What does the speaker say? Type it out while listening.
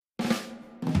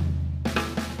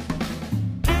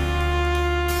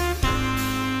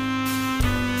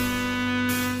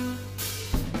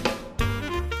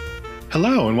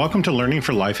Hello, and welcome to Learning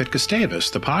for Life at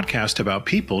Gustavus, the podcast about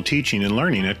people teaching and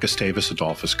learning at Gustavus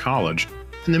Adolphus College,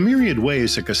 and the myriad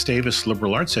ways that Gustavus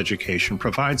liberal arts education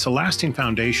provides a lasting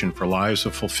foundation for lives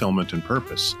of fulfillment and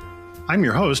purpose. I'm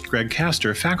your host, Greg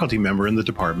Castor, faculty member in the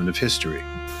Department of History.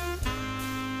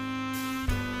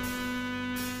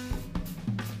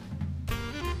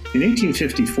 In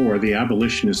 1854, the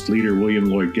abolitionist leader William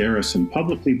Lloyd Garrison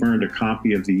publicly burned a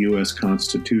copy of the U.S.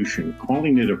 Constitution,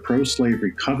 calling it a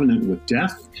pro-slavery covenant with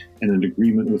death and an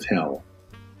agreement with hell.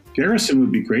 Garrison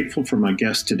would be grateful for my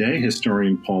guest today,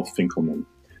 historian Paul Finkelman.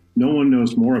 No one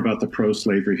knows more about the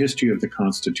pro-slavery history of the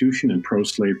Constitution and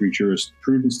pro-slavery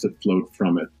jurisprudence that flowed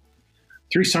from it.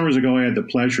 3 summers ago, I had the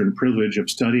pleasure and privilege of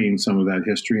studying some of that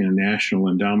history in a National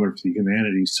Endowment for the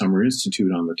Humanities Summer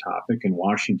Institute on the topic in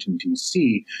Washington,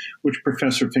 D.C., which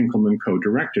Professor Finkelman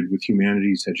co-directed with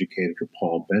humanities educator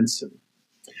Paul Benson.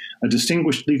 A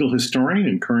distinguished legal historian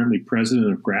and currently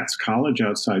president of Gratz College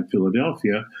outside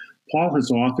Philadelphia, Paul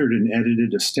has authored and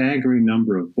edited a staggering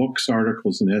number of books,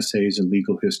 articles, and essays in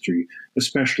legal history,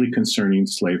 especially concerning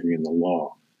slavery and the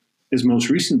law. His most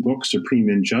recent book, Supreme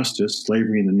Injustice,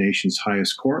 Slavery in the Nation's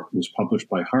Highest Court, was published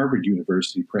by Harvard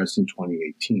University Press in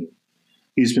 2018.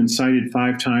 He's been cited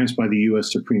 5 times by the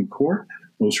U.S. Supreme Court,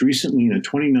 most recently in a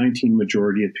 2019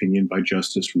 majority opinion by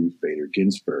Justice Ruth Bader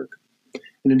Ginsburg.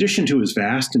 In addition to his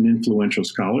vast and influential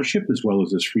scholarship, as well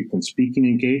as his frequent speaking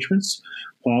engagements,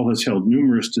 Paul has held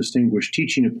numerous distinguished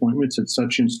teaching appointments at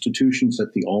such institutions as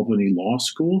the Albany Law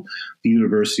School, the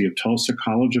University of Tulsa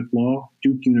College of Law,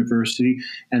 Duke University,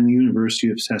 and the University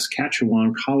of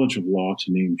Saskatchewan College of Law,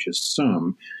 to name just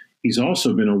some. He's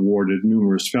also been awarded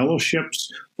numerous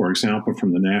fellowships, for example,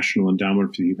 from the National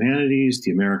Endowment for the Humanities,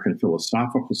 the American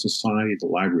Philosophical Society, the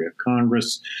Library of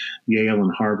Congress, Yale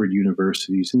and Harvard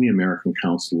Universities, and the American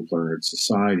Council of Learned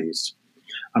Societies.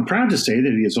 I'm proud to say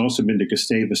that he has also been to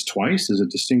Gustavus twice as a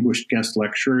distinguished guest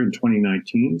lecturer in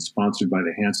 2019, sponsored by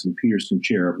the Hanson Peterson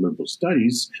Chair of Liberal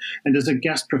Studies, and as a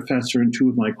guest professor in 2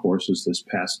 of my courses this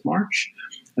past March.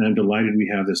 And I'm delighted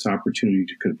we have this opportunity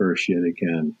to converse yet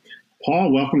again.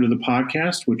 Paul, welcome to the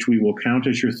podcast, which we will count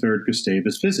as your 3rd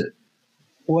Gustavus visit.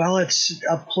 Well, it's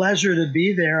a pleasure to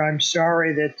be there. I'm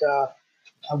sorry that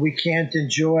we can't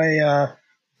enjoy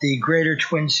the greater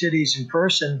Twin Cities in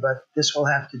person, but this will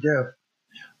have to do.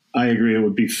 I agree. It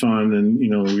would be fun. And,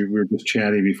 we were just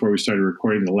chatting before we started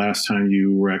recording. The last time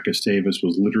you were at Gustavus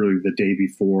was literally the day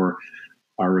before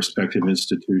our respective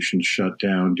institutions shut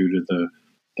down due to the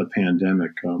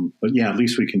pandemic. But yeah, at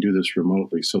least we can do this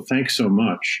remotely. So thanks so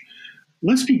much.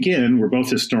 Let's begin. We're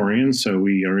both historians, so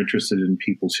we are interested in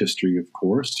people's history, of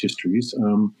course, histories.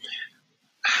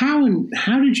 How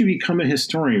did you become a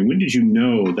historian? When did you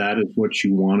know that is what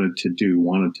you wanted to do,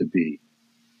 wanted to be?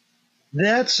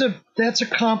 That's a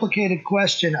complicated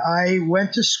question. I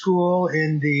went to school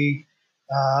in the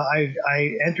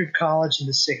I entered college in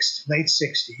the late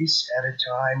 60s at a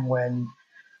time when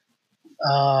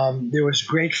there was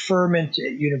great ferment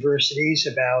at universities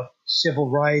about civil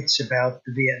rights, about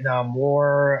the Vietnam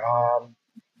War,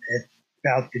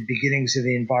 about the beginnings of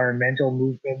the environmental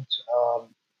movement.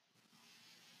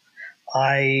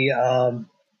 I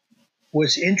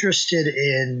was interested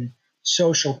in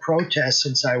social protest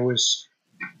since I was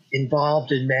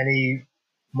involved in many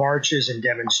marches and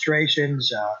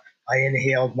demonstrations. I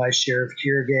inhaled my share of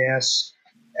tear gas.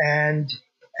 And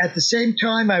at the same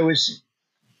time, I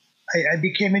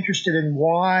became interested in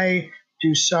why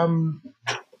do some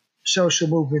social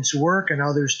movements work and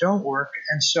others don't work.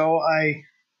 And so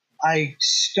I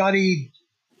studied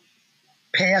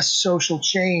past social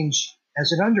change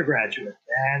as an undergraduate.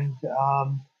 And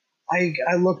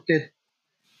I looked at,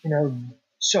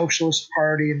 Socialist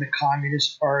Party and the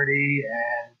Communist Party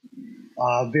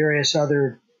and various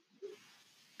other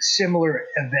similar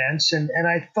events. And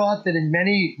I thought that in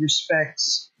many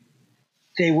respects,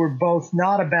 they were both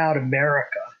not about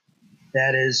America.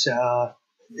 That is, I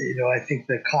think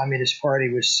the Communist Party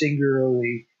was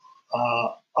singularly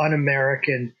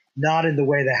un-American, not in the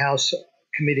way the House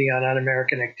Committee on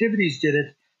Un-American Activities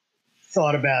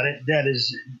thought about it. That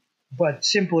is, but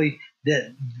simply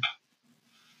that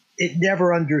it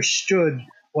never understood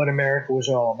what America was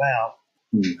all about.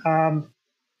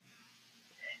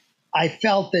 I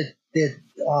felt that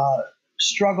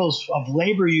struggles of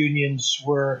labor unions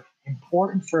were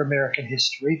important for American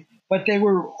history, but they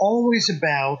were always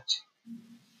about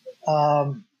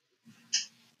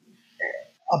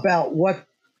what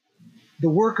the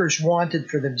workers wanted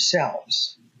for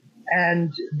themselves.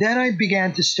 And then I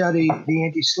began to study the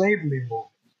anti-slavery movement.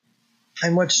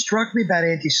 And what struck me about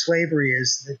anti-slavery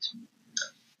is that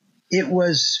it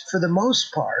was, for the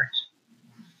most part,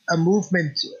 a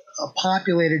movement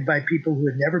populated by people who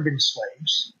had never been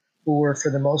slaves, who were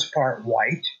for the most part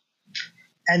white,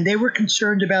 and they were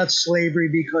concerned about slavery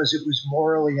because it was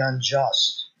morally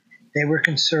unjust. They were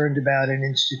concerned about an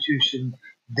institution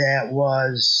that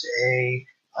was a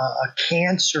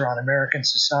cancer on American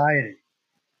society.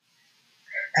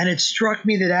 And it struck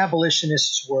me that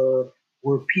abolitionists were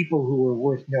people who were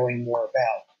worth knowing more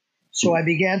about. So I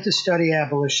began to study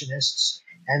abolitionists,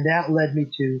 and that led me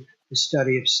to the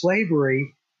study of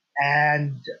slavery.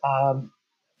 And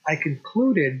I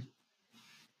concluded,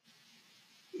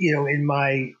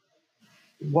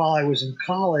 while I was in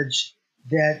college,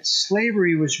 that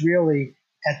slavery was really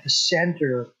at the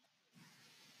center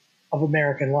of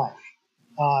American life.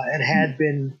 It had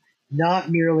been not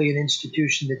merely an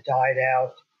institution that died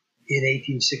out in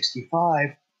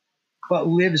 1865, but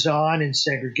lives on in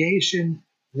segregation,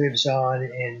 lives on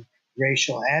in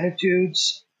racial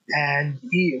attitudes, and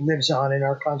lives on in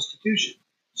our Constitution.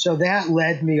 So that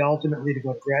led me ultimately to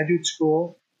go to graduate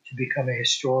school to become a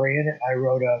historian. I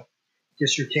wrote a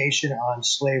dissertation on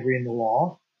slavery and the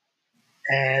law,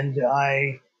 and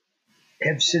I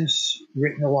have since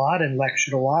written a lot and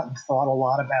lectured a lot and thought a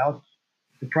lot about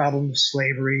the problem of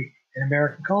slavery in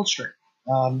American culture.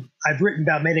 I've written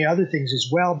about many other things as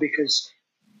well because,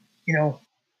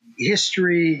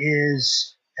 history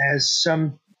is, as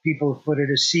some people have put it,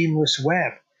 a seamless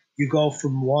web. You go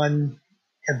from one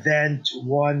event,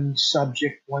 one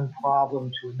subject, one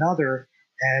problem to another,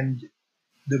 and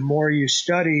the more you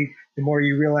study, the more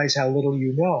you realize how little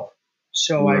you know.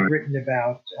 So Right. I've written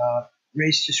about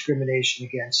race discrimination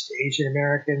against Asian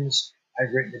Americans.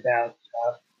 I've written about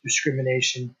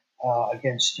discrimination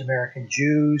against American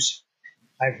Jews.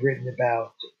 I've written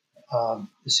about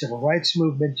the civil rights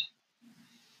movement.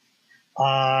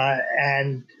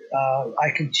 And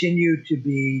I continue to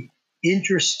be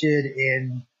interested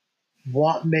in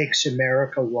what makes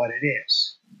America what it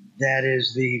is. That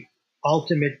is the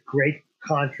ultimate great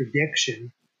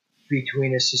contradiction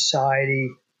between a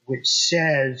society which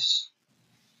says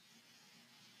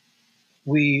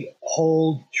we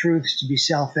hold truths to be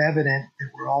self-evident,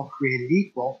 that we're all created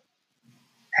equal,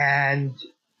 and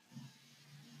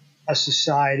a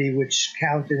society which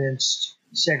countenanced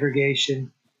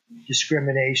segregation,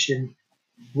 discrimination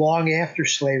long after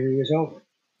slavery was over.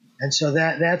 And so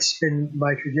that's been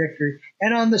my trajectory.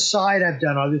 And on the side, I've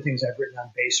done other things. I've written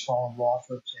on baseball and law,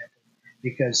 for example,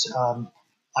 because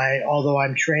although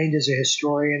I'm trained as a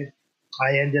historian,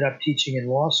 I ended up teaching in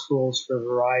law schools for a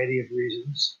variety of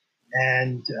reasons.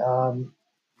 And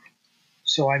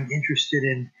so I'm interested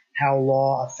in how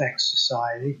law affects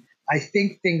society. I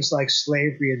think things like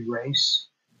slavery and race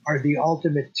are the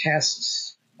ultimate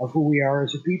tests of who we are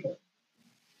as a people.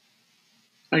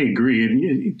 I agree.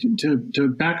 And to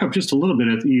back up just a little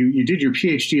bit, you did your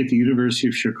PhD at the University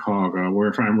of Chicago, where,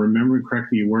 if I'm remembering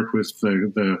correctly, you worked with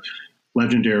the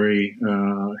legendary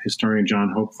historian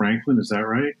John Hope Franklin. Is that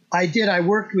right? I did. I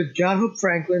worked with John Hope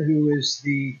Franklin, who is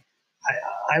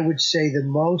I would say, the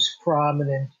most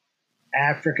prominent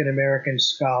African-American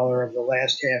scholar of the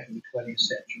last half of the 20th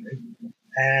century,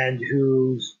 and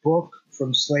whose book,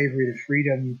 From Slavery to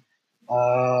Freedom,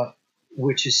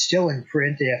 which is still in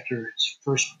print after its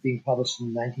first being published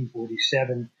in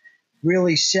 1947,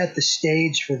 really set the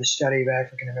stage for the study of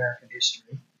African American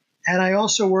history. And I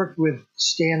also worked with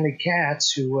Stanley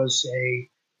Katz, who was a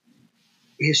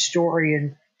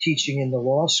historian teaching in the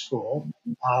law school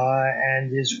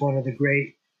and is one of the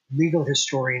great legal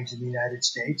historians in the United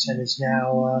States, and is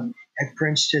now at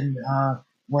Princeton,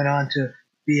 went on to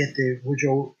be at the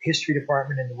Woodrow History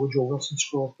Department in the Woodrow Wilson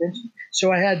School of Princeton.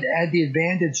 So I had the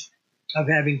advantage of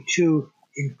having two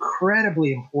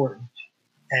incredibly important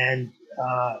and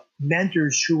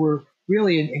mentors who were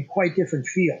really in quite different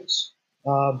fields.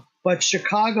 But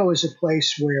Chicago is a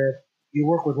place where you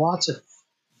work with lots of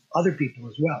other people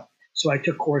as well. So I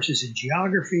took courses in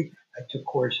geography.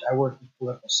 I worked with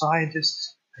political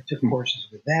scientists. I took courses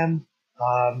with them.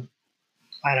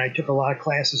 And I took a lot of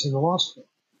classes in the law school.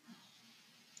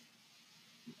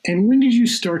 And when did you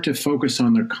start to focus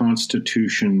on the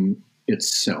Constitution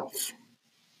itself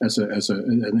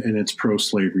in its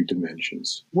pro-slavery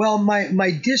dimensions? Well,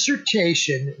 my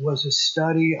dissertation was a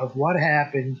study of what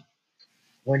happened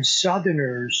when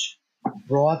Southerners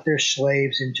brought their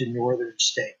slaves into northern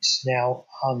states. Now,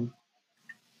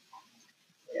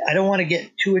 I don't want to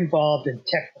get too involved in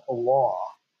technical law,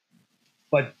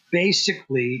 but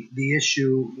basically the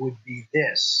issue would be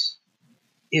this.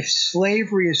 If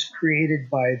slavery is created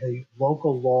by the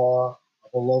local law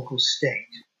of a local state,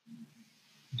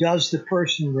 does the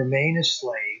person remain a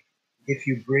slave if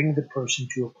you bring the person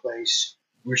to a place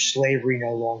where slavery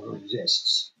no longer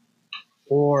exists?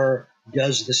 or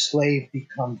does the slave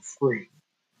become free?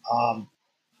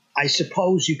 I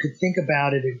suppose you could think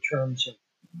about it in terms of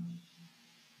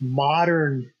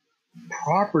modern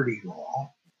property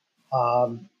law,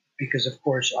 because, of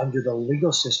course, under the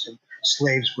legal system,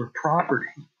 slaves were property.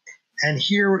 And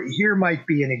here might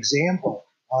be an example.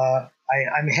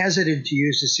 I'm hesitant to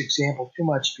use this example too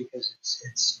much because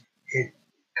it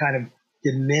kind of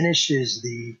diminishes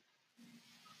the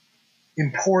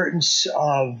importance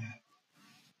of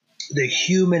the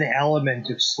human element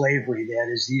of slavery. That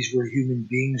is, these were human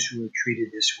beings who were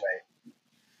treated this way.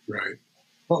 Right.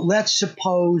 But let's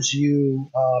suppose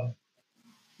you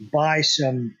buy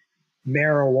some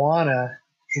marijuana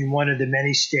in one of the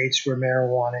many states where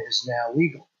marijuana is now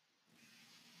legal.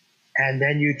 And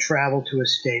then you travel to a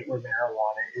state where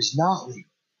marijuana is not legal.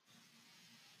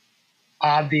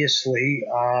 Obviously,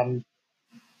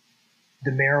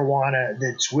 the marijuana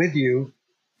that's with you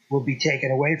will be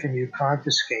taken away from you,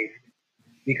 confiscated,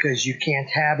 because you can't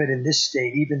have it in this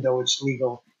state, even though it's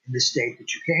legal in the state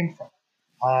that you came from.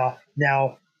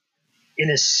 Now, in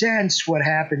a sense, what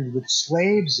happened with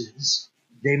slaves is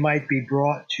they might be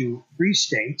brought to free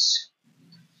states,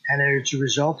 and as a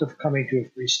result of coming to a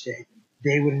free state,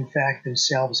 they would in fact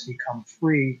themselves become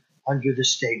free under the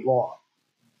state law.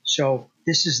 So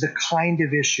this is the kind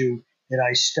of issue that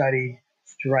I studied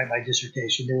to write my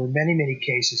dissertation. There were many, many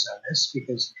cases on this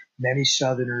because many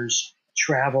Southerners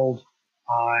traveled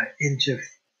into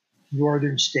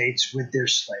northern states with their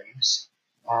slaves.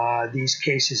 These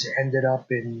cases ended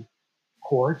up in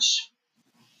courts.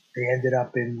 They ended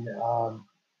up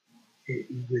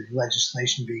with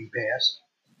legislation being passed.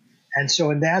 And so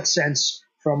in that sense,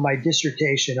 from my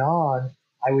dissertation on,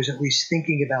 I was at least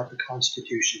thinking about the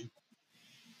Constitution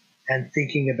and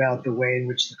thinking about the way in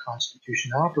which the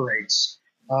Constitution operates.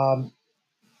 And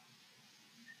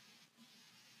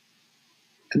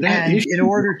in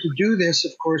order to do this,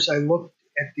 of course, I looked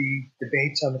at the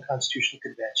debates on the Constitutional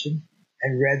Convention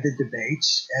and read the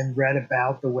debates and read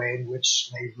about the way in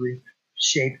which slavery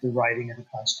shaped the writing of the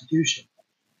Constitution.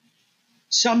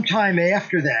 Sometime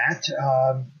after that,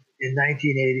 in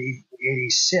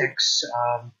 1986,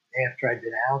 after I'd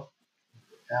been out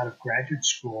of graduate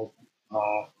school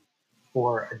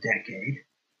for a decade,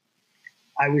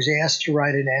 I was asked to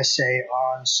write an essay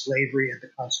on slavery at the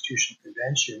Constitutional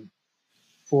Convention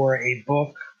for a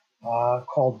book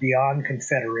called Beyond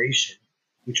Confederation,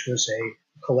 which was a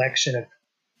collection of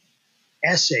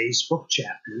essays, book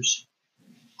chapters,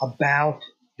 about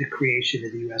the creation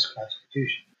of the U.S.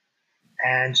 Constitution.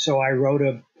 And so I wrote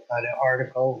an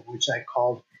article which I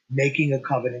called Making a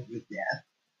Covenant with Death,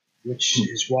 which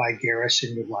is why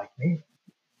Garrison would like me,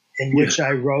 in which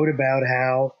I wrote about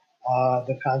how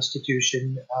the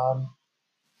Constitution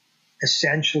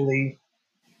essentially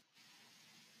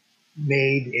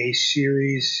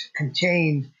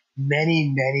contained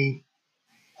many, many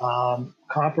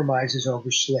compromises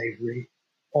over slavery,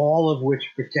 all of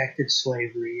which protected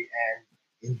slavery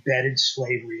and embedded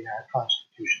slavery in our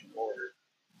constitutional order.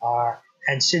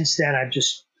 And since then, I've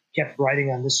just kept writing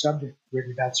on this subject,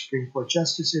 written about Supreme Court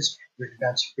justices, written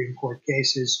about Supreme Court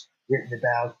cases, written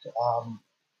about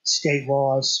state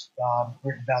laws,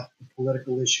 written about the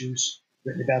political issues,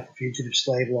 written about the fugitive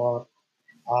slave law.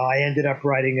 I ended up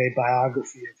writing a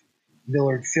biography of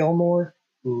Millard Fillmore,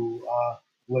 who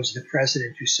was the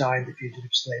president who signed the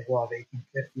Fugitive Slave Law of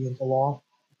 1850 into law.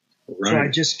 Right. So I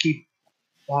just keep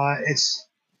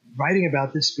writing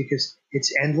about this because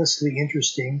it's endlessly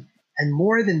interesting. And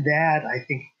more than that, I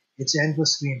think it's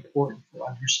endlessly important for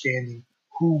understanding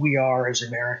who we are as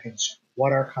Americans,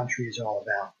 what our country is all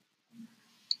about.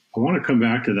 I want to come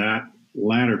back to that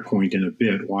latter point in a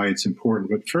bit, why it's important.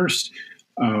 But first,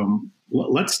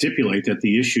 let's stipulate that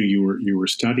the issue you were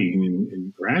studying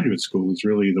in graduate school is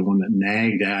really the one that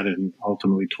nagged at and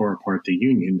ultimately tore apart the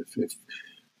Union. If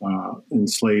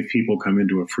enslaved people come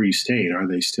into a free state, are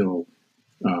they still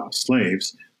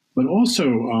slaves? But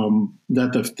also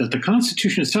that the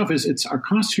Constitution itself our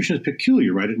Constitution is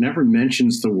peculiar, right? It never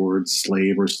mentions the word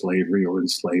slave or slavery or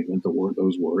enslavement,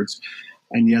 those words.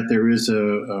 And yet there is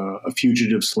a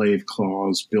fugitive slave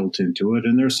clause built into it.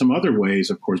 And there's some other ways,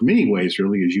 of course, many ways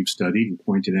really, as you've studied and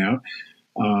pointed out,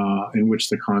 in which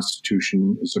the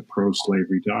Constitution is a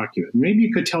pro-slavery document. Maybe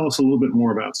you could tell us a little bit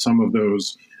more about some of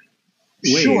those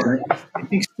ways. Sure. I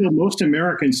think still most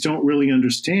Americans don't really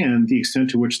understand the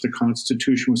extent to which the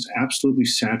Constitution was absolutely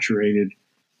saturated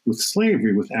with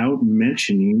slavery without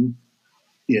mentioning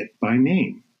it by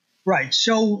name. Right.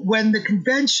 So when the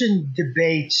convention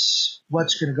debates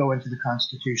what's going to go into the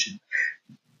Constitution,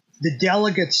 the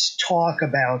delegates talk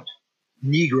about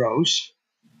Negroes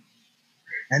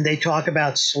and they talk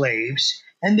about slaves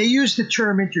And they use the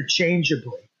term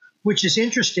interchangeably, which is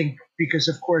interesting because,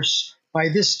 of course, by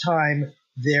this time,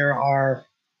 there are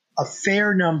a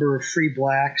fair number of free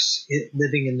blacks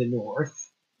living in the North,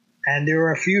 and there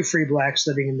are a few free blacks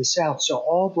living in the South. So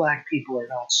all black people are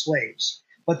not slaves.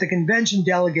 But the convention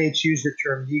delegates use the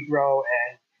term Negro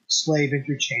and slave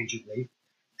interchangeably,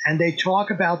 and they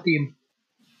talk about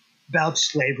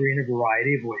slavery in a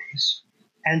variety of ways.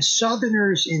 And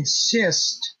Southerners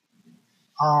insist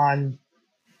on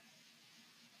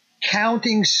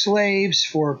counting slaves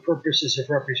for purposes of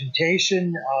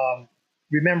representation.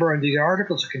 Remember, under the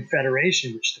Articles of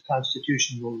Confederation, which the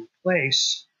Constitution will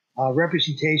replace,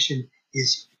 representation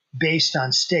is based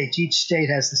on states. Each state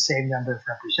has the same number of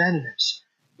representatives,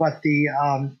 but the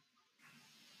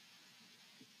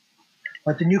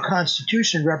new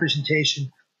Constitution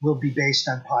representation will be based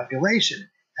on population.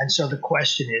 And so the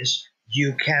question is, do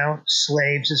you count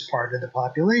slaves as part of the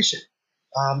population?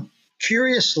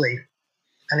 Curiously,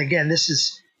 and again,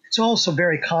 it's also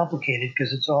very complicated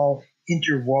because it's all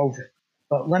interwoven.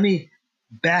 But let me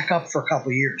back up for a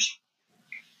couple of years.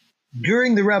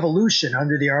 During the Revolution,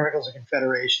 under the Articles of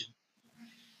Confederation,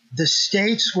 the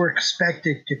states were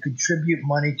expected to contribute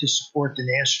money to support the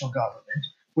national government,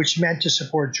 which meant to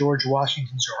support George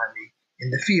Washington's army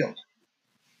in the field.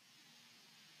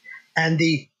 And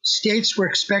the states were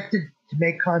expected to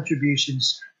make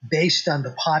contributions based on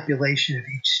the population of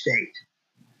each state.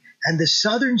 And the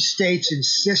southern states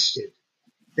insisted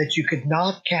that you could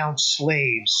not count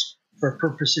slaves for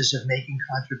purposes of making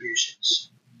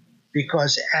contributions,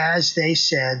 because, as they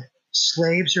said,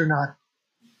 slaves are not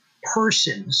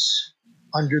persons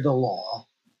under the law,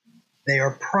 they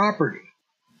are property.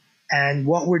 And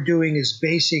what we're doing is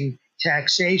basing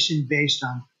taxation based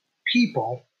on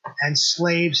people, and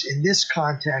slaves in this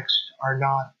context are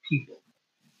not people.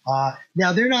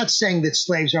 Now, they're not saying that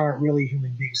slaves aren't really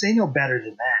human beings. They know better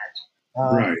than that.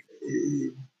 Right.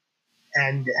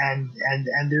 And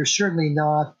they're certainly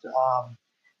not.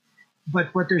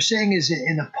 But what they're saying is,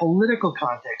 in a political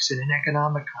context, in an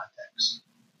economic context,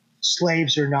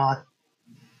 slaves are not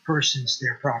persons;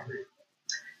 they're property.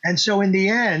 And so, in the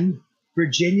end,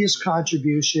 Virginia's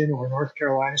contribution or North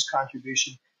Carolina's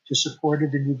contribution to support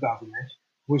of the new government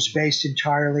was based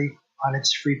entirely on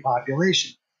its free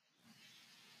population.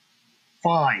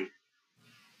 Fine.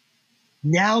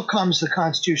 Now comes the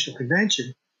Constitutional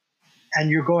Convention,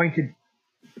 and you're going to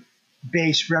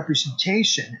base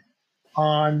representation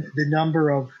on the number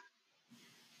of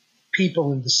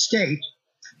people in the state.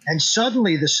 And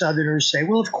suddenly the Southerners say,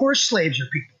 well, of course slaves are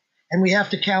people, and we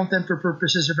have to count them for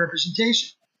purposes of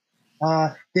representation.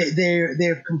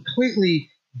 They're completely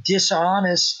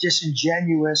dishonest,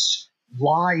 disingenuous,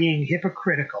 lying,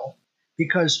 hypocritical,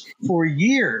 because for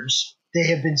years they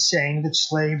have been saying that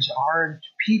slaves aren't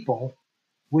people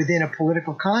within a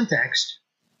political context,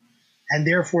 and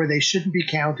therefore they shouldn't be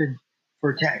counted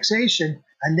for taxation.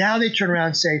 And now they turn around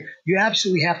and say, you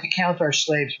absolutely have to count our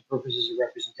slaves for purposes of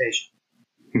representation.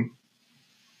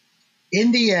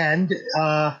 In the end,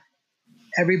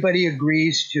 everybody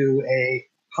agrees to a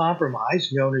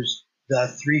compromise known as the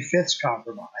 3/5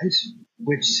 compromise,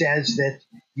 which says that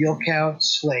you'll count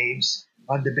slaves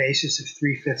on the basis of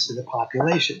 3/5 of the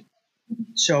population.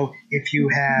 So if you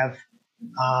have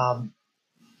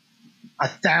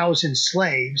 1,000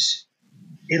 slaves,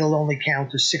 it'll only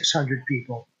count as 600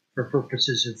 people for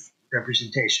purposes of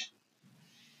representation.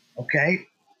 Okay?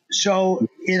 So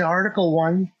in Article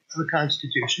 1 of the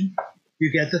Constitution, you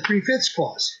get the 3/5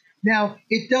 clause. Now,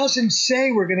 it doesn't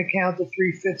say we're going to count the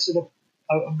 3/5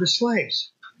 of the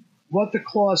slaves. What the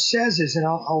clause says is, and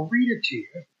I'll read it to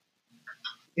you,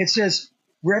 it says,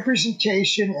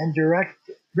 representatives and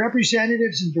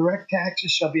direct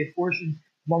taxes shall be apportioned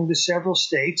among the several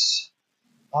states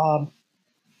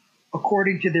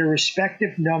according to their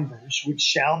respective numbers, which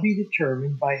shall be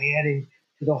determined by adding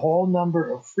to the whole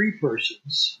number of free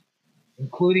persons,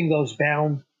 including those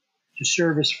bound to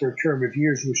service for a term of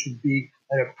years, which would be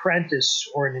an apprentice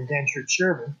or an indentured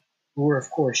servant, who were, of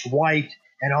course, white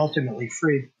and ultimately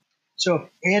free. So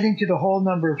adding to the whole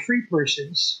number of free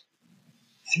persons,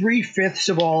 3/5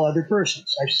 of all other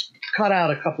persons. I've cut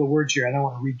out a couple of words here. I don't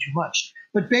want to read too much.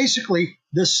 But basically,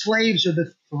 the slaves are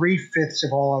the 3/5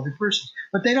 of all other persons.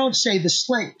 But they don't say the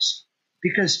slaves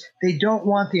because they don't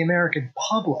want the American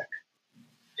public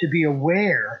to be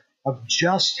aware of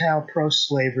just how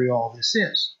pro-slavery all this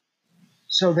is.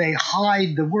 So they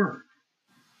hide the word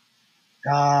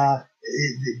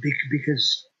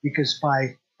because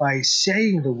by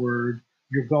saying the word,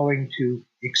 you're going to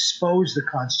expose the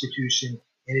Constitution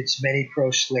in its many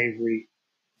pro-slavery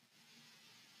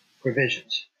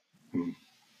provisions.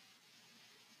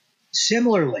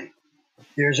 Similarly,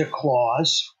 there's a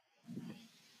clause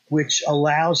which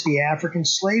allows the African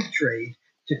slave trade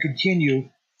to continue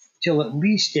till at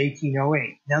least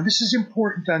 1808. Now, this is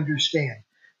important to understand.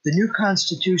 The new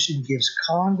Constitution gives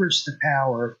Congress the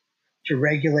power to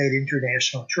regulate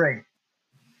international trade.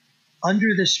 Under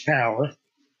this power,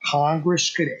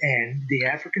 Congress could end the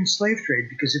African slave trade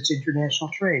because it's international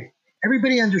trade.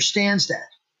 Everybody understands that.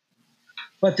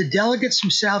 But the delegates from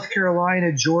South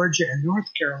Carolina, Georgia, and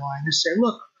North Carolina say,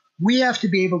 look, we have to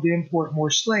be able to import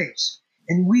more slaves.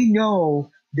 And we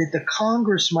know that the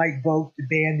Congress might vote to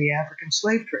ban the African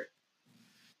slave trade.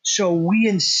 So we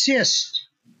insist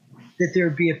that there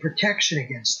be a protection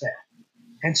against that.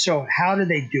 And so how do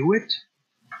they do it?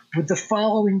 With the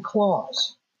following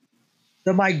clause: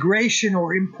 the migration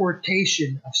or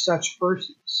importation of such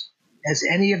persons as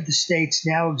any of the states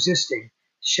now existing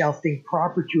shall think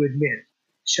proper to admit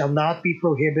shall not be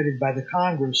prohibited by the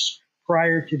Congress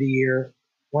prior to the year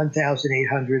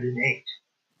 1808.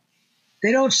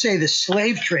 They don't say the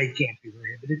slave trade can't be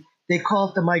prohibited. They call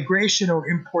it the migration or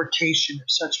importation of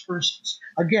such persons.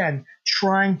 Again,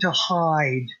 trying to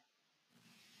hide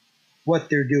what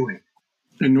they're doing.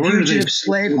 Fugitive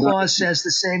slave clause says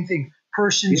the same thing.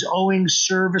 Persons owing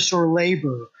service or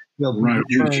labor will be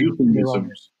returned to their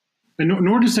owners. And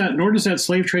nor does that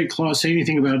slave trade clause say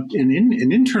anything about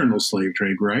an internal slave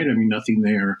trade, right? I mean, nothing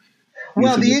there.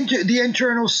 Well, the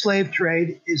internal slave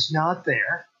trade is not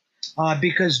there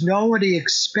because nobody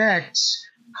expects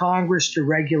Congress to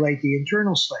regulate the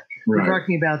internal slave trade. Right. We're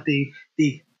talking about the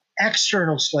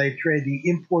external slave trade, the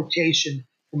importation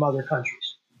from other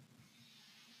countries.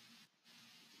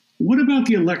 What about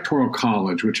the Electoral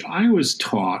College, which I was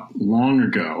taught long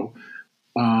ago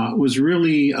was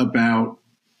really about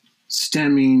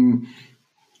stemming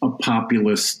a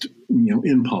populist,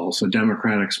 impulse, a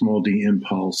democratic small d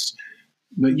impulse?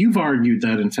 But you've argued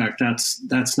that, in fact,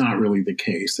 that's not really the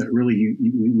case. That really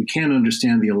we can't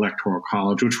understand the Electoral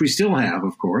College, which we still have,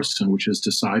 of course, and which has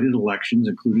decided elections,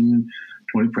 including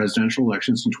the presidential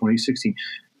elections in 2016.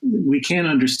 We can't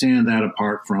understand that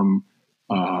apart from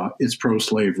its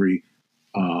pro-slavery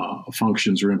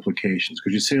functions or implications.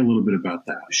 Could you say a little bit about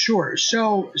that? Sure.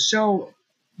 So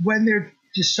when they're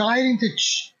deciding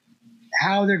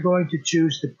how they're going to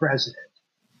choose the president,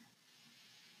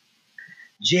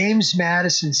 James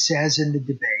Madison says in the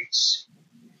debates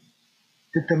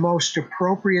that the most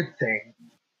appropriate thing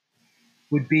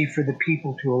would be for the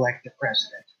people to elect the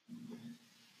president.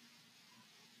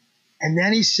 And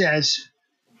then he says,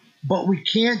 but we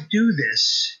can't do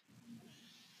this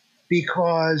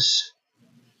because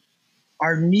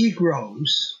our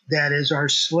Negroes, that is our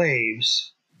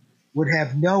slaves, would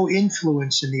have no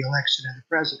influence in the election of the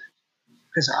president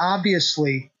because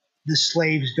obviously the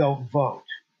slaves don't vote.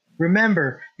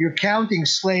 Remember, you're counting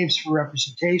slaves for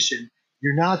representation.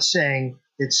 You're not saying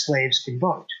that slaves can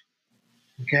vote.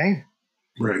 Okay?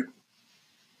 Right.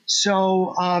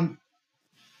 So,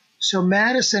 so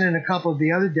Madison and a couple of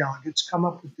the other delegates come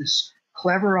up with this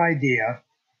clever idea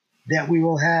that we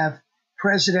will have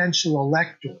presidential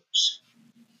electors,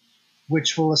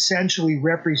 which will essentially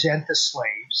represent the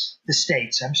states.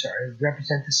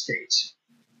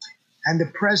 And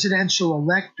the presidential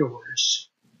electors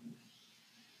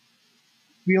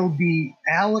will be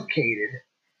allocated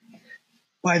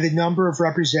by the number of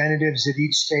representatives that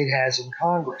each state has in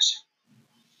Congress,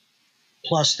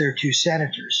 plus their 2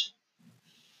 senators.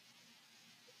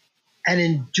 And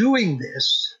in doing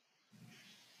this,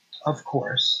 of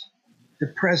course, the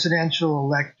presidential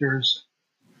electors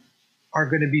are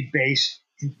going to be based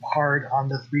in part on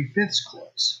the 3/5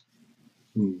 clause.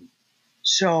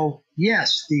 So,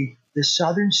 yes, the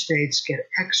southern states get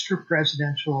extra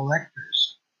presidential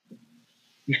electors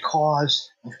because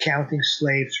of counting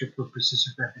slaves for purposes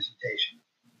of representation.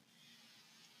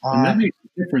 And that makes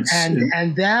a difference.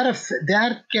 And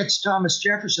that gets Thomas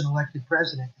Jefferson elected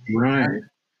president. Right.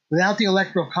 Without the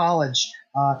Electoral College,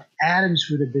 Adams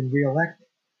would have been reelected.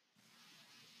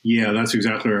 Yeah, that's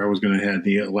exactly where I was going to head.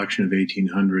 The election of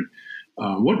 1800.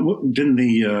 What did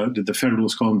the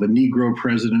Federalists call him the Negro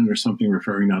president or something,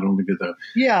 referring not only to the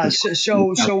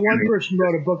So one person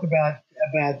wrote a book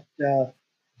about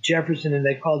Jefferson, and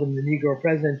they called him the Negro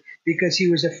president because he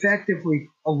was effectively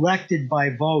elected by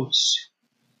votes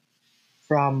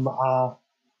from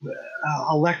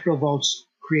electoral votes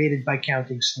created by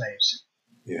counting slaves.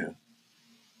 Yeah.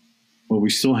 Well, we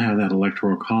still have that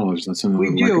Electoral College. That's another.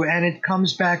 We do, and it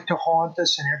comes back to haunt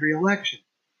us in every election.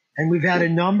 And we've had a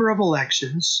number of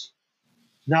elections,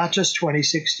 not just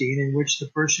 2016, in which the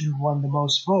person who won the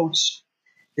most votes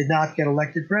did not get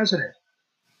elected president.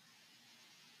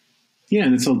 Yeah,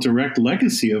 and it's a direct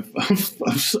legacy of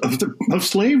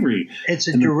slavery. It's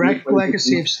a direct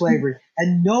legacy of slavery.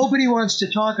 And nobody wants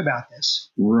to talk about this.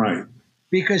 Right.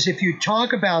 Because if you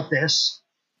talk about this,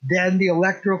 then the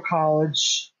Electoral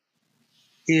College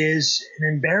is an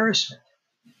embarrassment.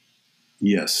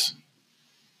 Yes.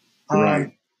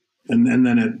 Right. And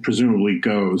then it presumably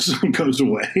goes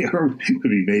away, or could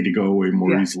be made to go away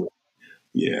more easily.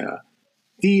 Yeah.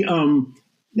 The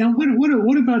now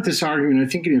what about this argument? I'm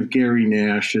thinking of Gary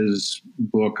Nash's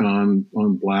book on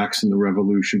blacks and the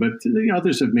Revolution, but the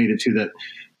others have made it too. That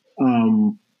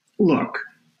look,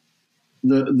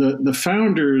 the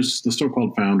founders, the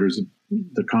so-called founders of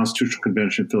the Constitutional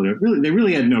Convention of Philadelphia, they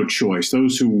really had no choice.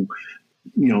 Those who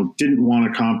didn't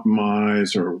want to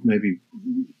compromise, or maybe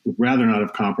would rather not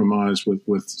have compromised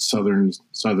with Southern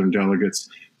delegates,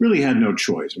 really had no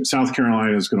choice. I mean, South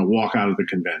Carolina is going to walk out of the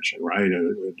convention, right?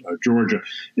 Georgia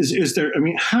is there. I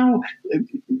mean, how?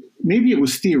 Maybe it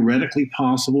was theoretically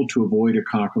possible to avoid a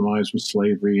compromise with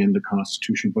slavery in the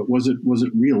Constitution, but was it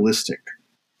realistic?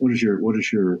 What is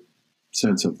your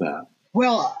sense of that?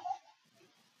 Well,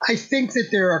 I think that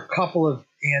there are a couple of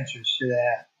answers to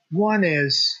that. One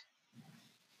is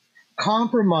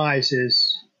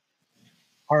compromises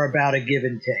are about a give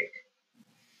and take.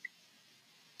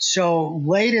 So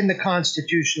late in the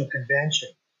Constitutional Convention,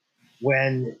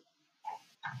 when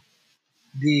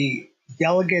the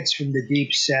delegates from the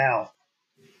Deep South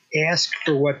asked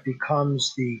for what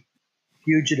becomes the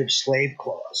Fugitive Slave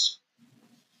Clause,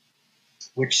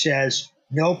 which says,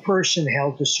 no person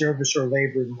held to service or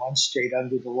labor in one state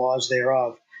under the laws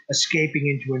thereof, escaping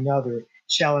into another,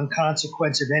 shall in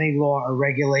consequence of any law or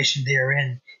regulation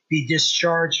therein be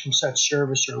discharged from such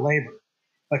service or labor,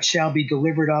 but shall be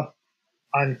delivered up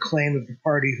on claim of the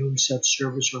party whom such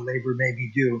service or labor may be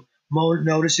due.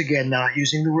 Notice again, not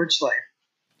using the word slave.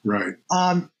 Right.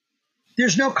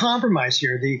 There's no compromise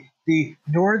here. The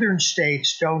northern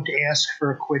states don't ask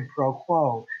for a quid pro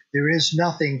quo. There is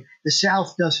nothing. The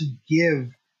South doesn't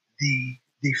give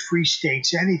the free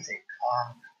states anything.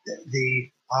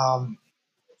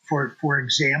 For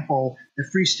example, the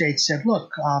free states said,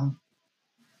 look,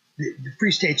 the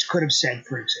free states could have said,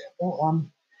 for example,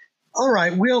 all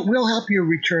right, we'll help you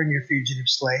return your fugitive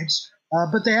slaves,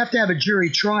 but they have to have a jury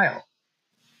trial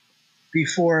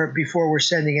before we're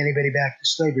sending anybody back to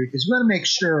slavery, because we want to make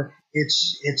sure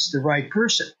it's the right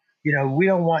person. We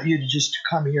don't want you to just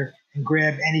come here and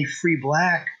grab any free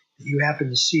black that you happen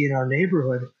to see in our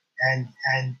neighborhood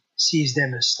and seize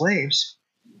them as slaves.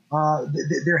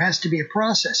 There has to be a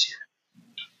process here.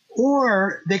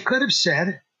 Or they could have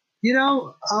said,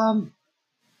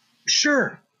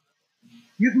 sure,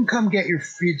 you can come get your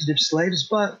fugitive slaves,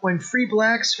 but when free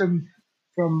blacks from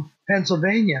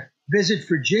Pennsylvania visit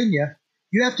Virginia,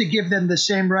 you have to give them the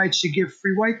same rights you give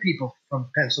free white people from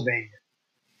Pennsylvania,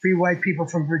 free white people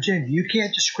from Virginia. You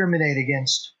can't discriminate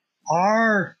against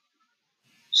our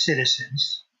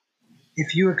citizens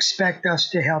if you expect us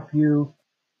to help you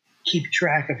keep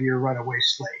track of your runaway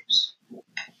slaves.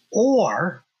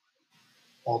 Or,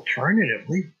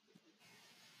 alternatively,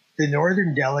 the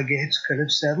northern delegates could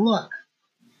have said, look,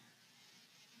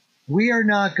 we are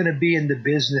not going to be in the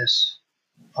business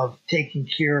of taking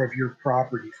care of your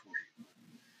property for you.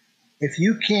 If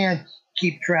you can't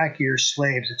keep track of your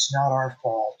slaves, it's not our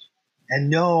fault. And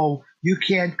no, you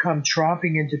can't come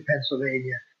tromping into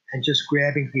Pennsylvania and just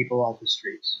grabbing people off the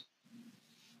streets.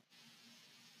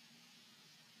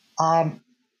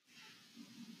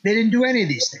 They didn't do any of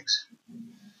these things.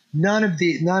 None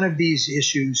of these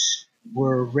issues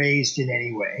were raised in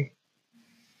any way.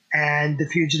 And the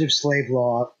Fugitive Slave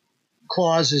Law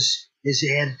clause is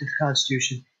added to the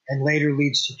Constitution and later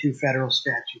leads to 2 federal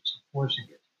statutes enforcing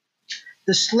it.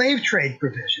 The slave trade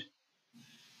provision.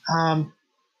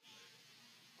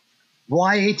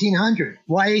 Why 1800?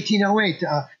 Why 1808?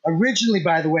 Originally,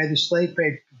 by the way, the slave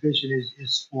trade provision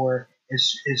is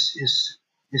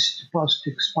supposed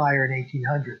to expire in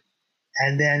 1800.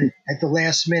 And then at the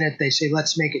last minute, they say,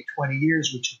 let's make it 20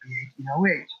 years, which would be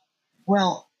 1808.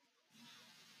 Well,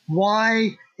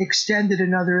 why extend it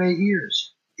another 8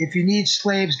 years? If you need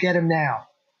slaves, get them now.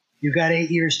 You've got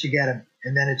 8 years to get them,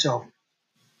 and then it's over.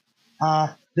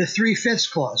 The 3/5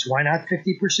 clause, why not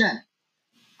 50%?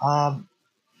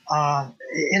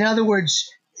 In other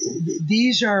words,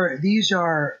 these are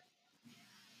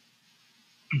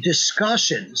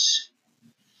discussions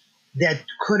that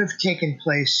could have taken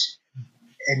place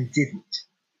and didn't.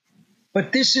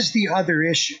 But this is the other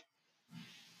issue.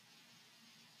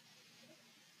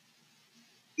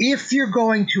 If you're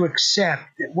going to accept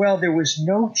that, well, there was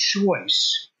no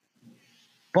choice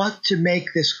but to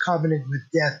make this covenant with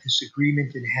death, this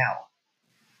agreement in hell,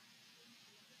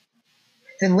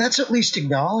 then let's at least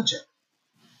acknowledge it.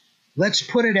 Let's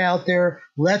put it out there.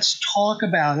 Let's talk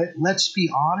about it. Let's be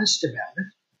honest about it.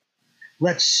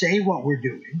 Let's say what we're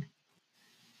doing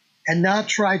and not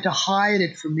try to hide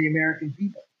it from the American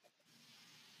people.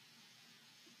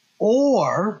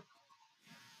 Or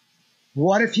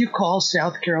what if you call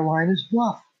South Carolina's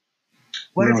bluff?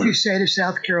 What if you say to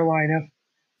South Carolina,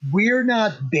 we're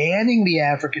not banning the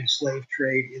African slave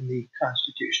trade in the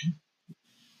Constitution.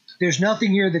 There's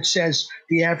nothing here that says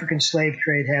the African slave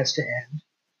trade has to end.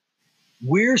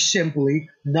 We're simply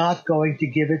not going to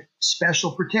give it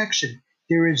special protection.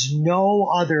 There is no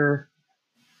other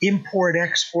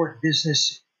import-export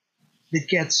business that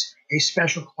gets a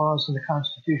special clause in the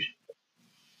Constitution.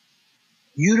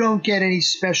 You don't get any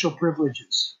special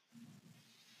privileges.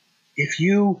 If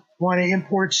you want to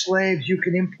import slaves, you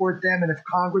can import them, and if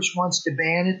Congress wants to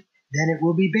ban it, then it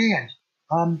will be banned.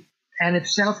 And if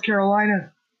South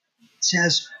Carolina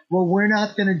says, well, we're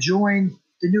not going to join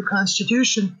the new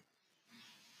Constitution,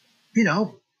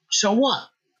 so what?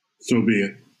 So be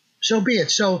it. So be it.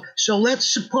 So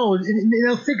let's suppose,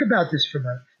 and think about this for a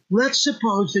minute. Let's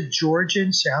suppose that Georgia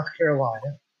and South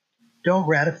Carolina don't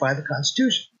ratify the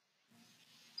Constitution.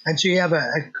 And so you have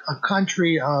a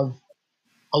country of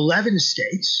 11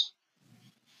 states.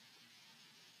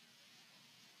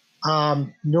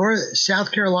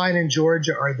 South Carolina and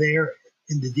Georgia are there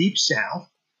in the Deep South.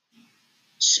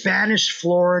 Spanish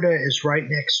Florida is right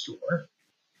next door.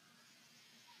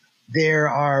 There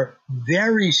are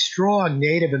very strong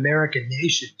Native American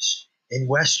nations in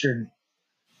western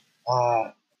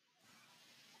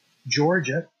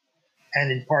Georgia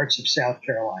and in parts of South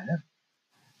Carolina.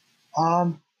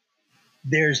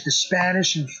 There's the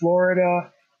Spanish in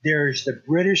Florida. There's the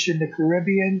British in the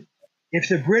Caribbean. If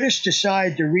the British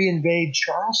decide to reinvade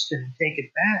Charleston and take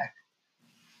it back,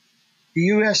 the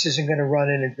U.S. isn't going to run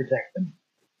in and protect them.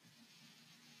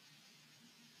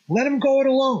 Let them go it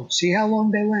alone. See how long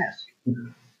they last.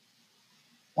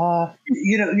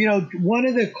 One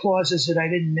of the clauses that I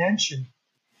didn't mention,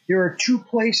 there are two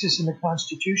places in the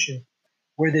Constitution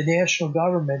where the national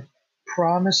government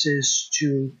promises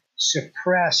to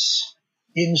suppress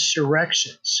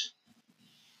insurrections.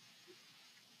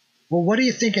 Well, what do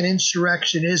you think an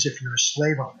insurrection is if you're a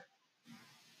slave owner?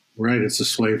 Right, it's a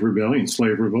slave rebellion,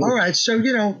 slave revolt. All right, so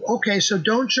so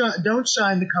don't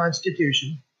sign the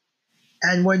Constitution,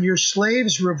 and when your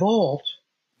slaves revolt,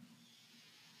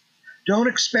 don't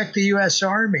expect the U.S.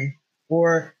 Army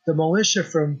or the militia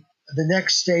from the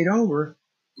next state over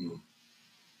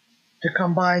to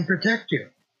come by and protect you,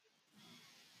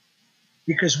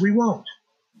 because we won't.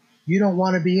 You don't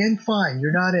want to be in? Fine,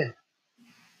 you're not in.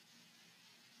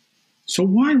 So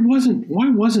why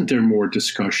wasn't there more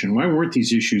discussion? Why weren't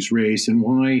these issues raised, and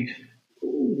why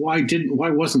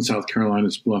wasn't South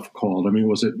Carolina's bluff called? I mean,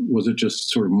 was it just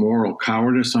sort of moral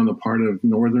cowardice on the part of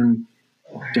Northern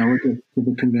delegates to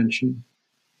the convention?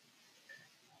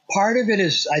 Part of it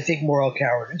is, I think, moral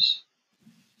cowardice.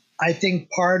 I think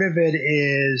part of it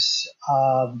is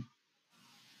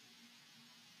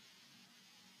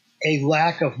a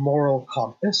lack of moral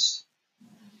compass.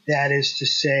 That is to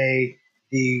say,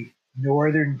 the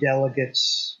Northern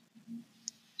delegates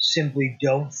simply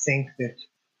don't think that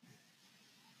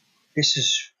this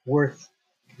is worth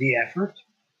the effort.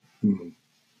 Mm-hmm.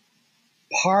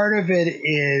 Part of it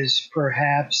is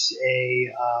perhaps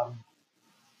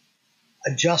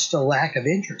just a lack of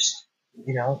interest.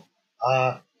 The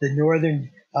Northern.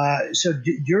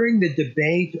 During the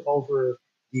debate over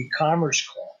the Commerce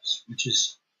Clause, which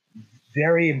is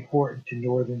very important to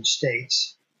Northern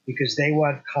states because they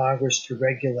want Congress to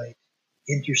regulate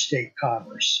interstate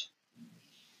commerce.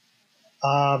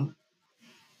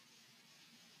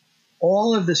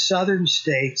 All of the Southern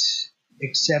states,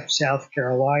 except South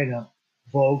Carolina,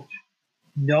 vote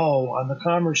no on the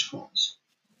Commerce Clause.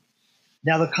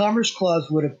 Now, the Commerce Clause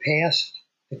would have passed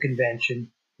the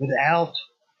convention without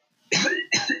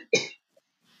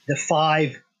the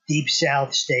 5 Deep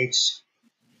South states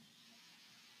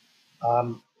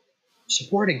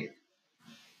supporting it.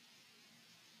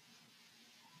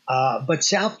 But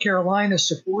South Carolina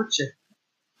supports it.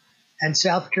 And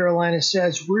South Carolina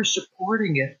says, we're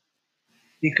supporting it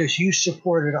because you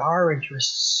supported our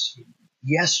interests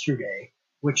yesterday,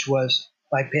 which was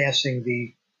by passing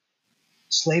the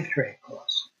slave trade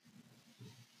clause.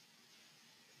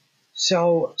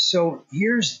 So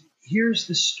here's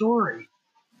the story.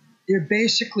 They're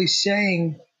basically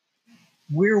saying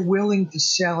we're willing to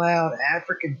sell out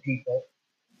African people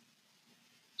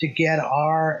to get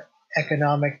our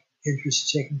economic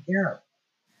interests taken care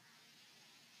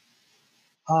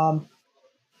of.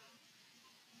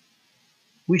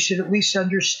 We should at least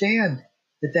understand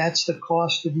that that's the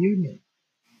cost of union.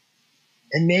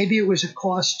 And maybe it was a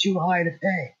cost too high to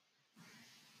pay.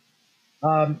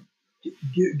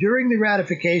 During the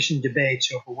ratification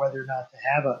debates over whether or not to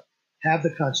have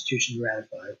the Constitution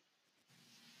ratified,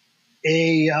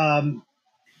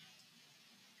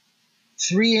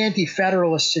 three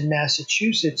anti-federalists in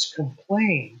Massachusetts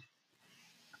complained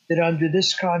that under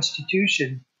this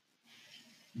Constitution,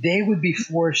 they would be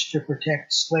forced to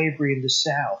protect slavery in the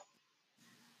South,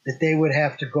 that they would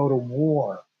have to go to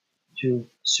war to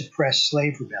suppress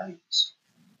slave rebellions.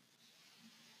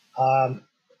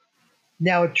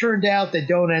 Now, it turned out they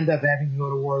don't end up having to go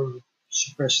to war to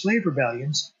suppress slave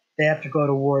rebellions. They have to go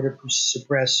to war to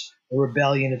suppress a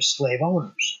rebellion of slave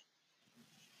owners.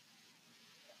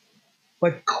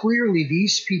 But clearly,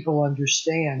 these people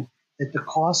understand that the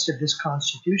cost of this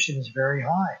Constitution is very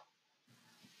high.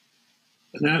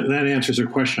 That answers a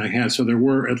question I had. So there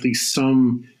were at least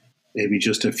some, maybe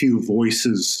just a few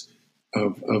voices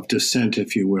of dissent,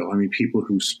 if you will. I mean, people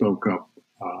who spoke up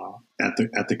at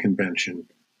the convention.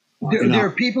 There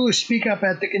are people who speak up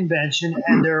at the convention,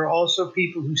 and there are also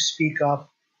people who speak up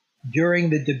during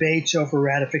the debates over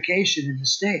ratification in the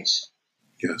states.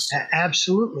 Yes,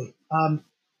 absolutely.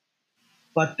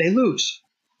 But they lose.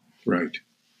 Right.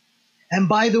 And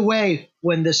by the way,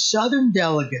 when the Southern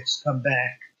delegates come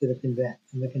back to from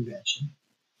the convention,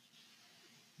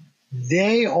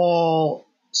 they all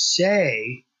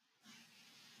say,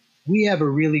 we have a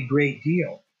really great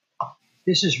deal.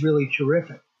 This is really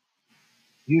terrific.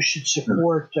 You should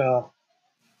support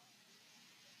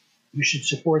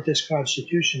this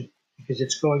Constitution because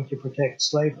it's going to protect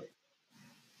slavery.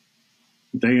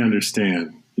 They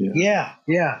understand. Yeah.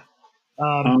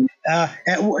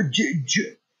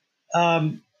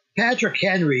 Patrick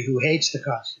Henry, who hates the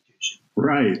Constitution,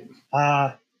 right?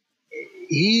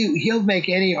 He'll make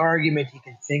any argument he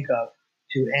can think of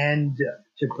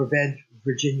to prevent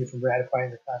Virginia from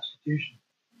ratifying the Constitution,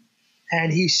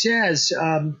 and he says,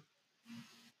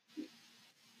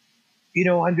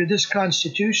 under this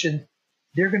Constitution,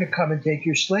 they're going to come and take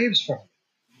your slaves from you.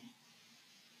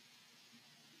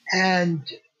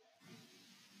 And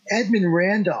Edmund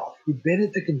Randolph, who'd been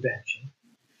at the convention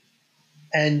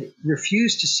and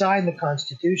refused to sign the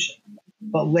Constitution,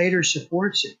 but later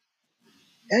supports it,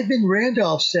 Edmund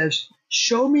Randolph says,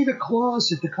 show me the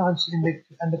clause in the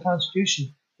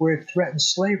Constitution where it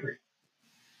threatens slavery.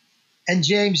 And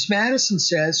James Madison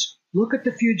says, look at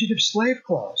the Fugitive Slave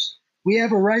Clause. We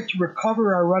have a right to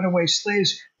recover our runaway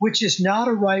slaves, which is not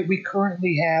a right we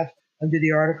currently have under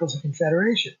the Articles of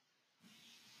Confederation.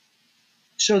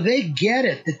 So they get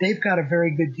it that they've got a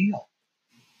very good deal.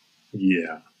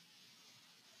 Yeah.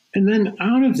 And then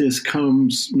out of this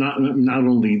comes not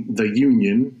only the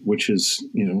Union, which is,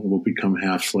 will become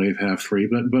half slave, half free,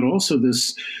 but also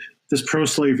this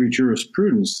pro-slavery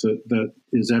jurisprudence that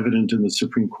is evident in the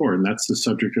Supreme Court. And that's the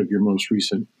subject of your most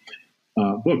recent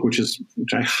book, which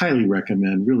I highly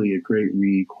recommend. Really a great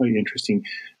read, quite interesting.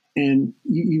 And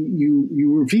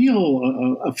you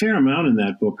reveal a fair amount in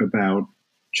that book about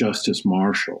Justice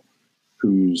Marshall,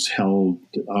 who's held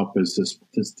up as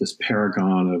this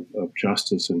paragon of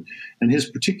justice, and his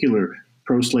particular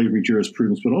pro-slavery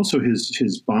jurisprudence, but also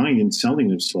his buying and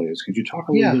selling of slaves. Could you talk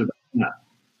a little bit about that?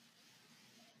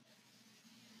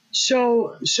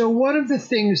 So one of the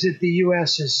things that the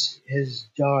U.S. has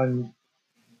done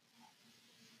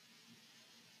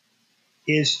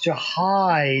is to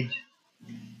hide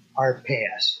our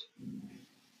past,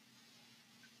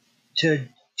 to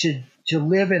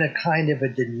live in a kind of a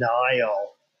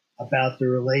denial about the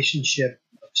relationship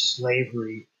of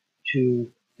slavery to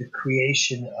the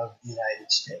creation of the United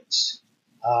States.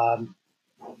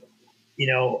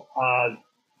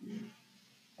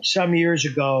 Some years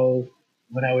ago,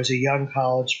 when I was a young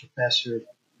college professor,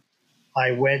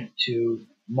 I went to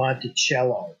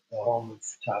Monticello, the home of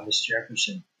Thomas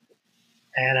Jefferson,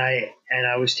 and I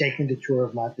was taking the tour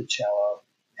of Monticello,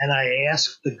 and I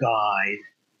asked the guide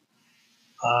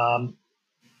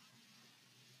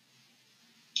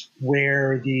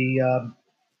where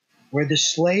the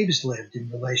slaves lived in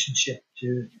relationship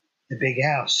to the big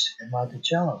house in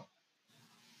Monticello,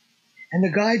 and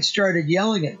the guide started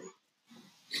yelling at me,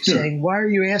 saying, "Why are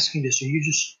you asking this? Are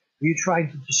you trying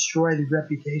to destroy the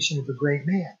reputation of a great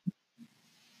man?"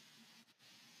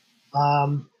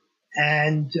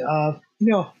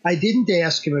 I didn't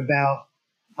ask him about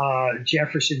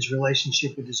Jefferson's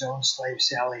relationship with his own slave,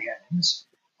 Sally Hemings.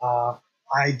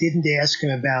 I didn't ask him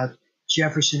about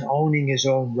Jefferson owning his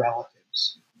own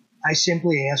relatives. I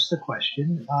simply asked the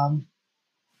question,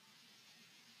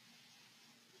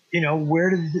 where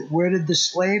did the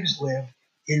slaves live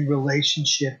in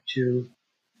relationship to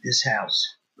this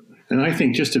house? And I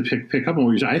think just to pick up on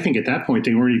what you're saying, I think at that point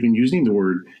they weren't even using the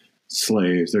word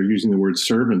slaves. They're using the word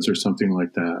servants or something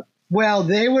like that. Well,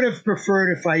 they would have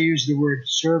preferred if I used the word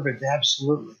servant.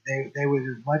 Absolutely, they would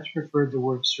have much preferred the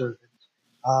word servant,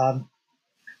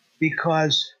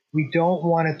 because we don't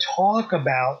want to talk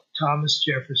about Thomas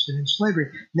Jefferson and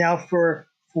slavery. Now, for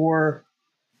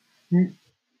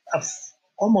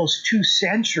almost 2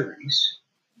 centuries,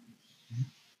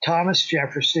 Thomas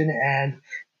Jefferson and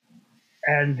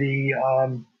the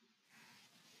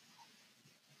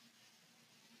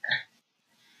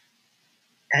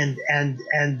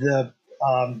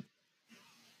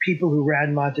people who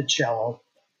ran Monticello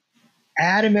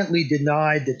adamantly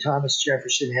denied that Thomas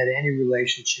Jefferson had any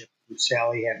relationship with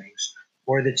Sally Hemings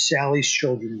or that Sally's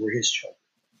children were his children.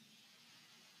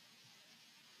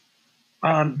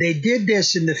 They did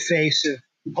this in the face of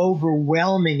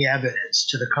overwhelming evidence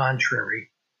to the contrary.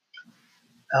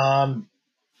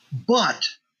 But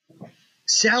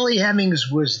Sally Hemings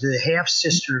was the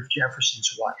half-sister of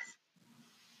Jefferson's wife.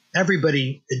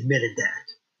 Everybody admitted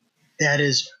that. That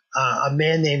is, a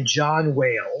man named John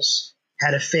Wales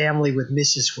had a family with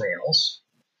Mrs. Wales,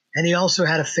 and he also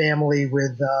had a family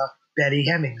with Betty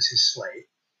Hemings, his slave.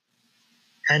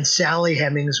 And Sally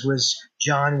Hemings was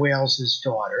John Wales's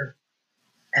daughter,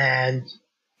 and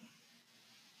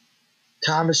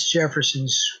Thomas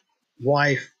Jefferson's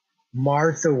wife,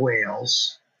 Martha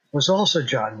Wales, was also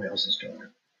John Wales's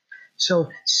daughter. So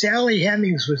Sally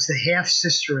Hemings was the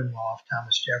half-sister-in-law of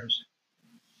Thomas Jefferson.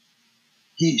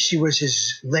 She was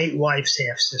his late wife's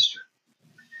half-sister.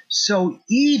 So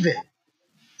even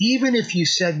if you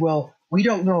said, well, we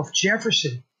don't know if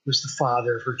Jefferson was the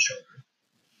father of her children,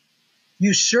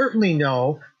 you certainly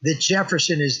know that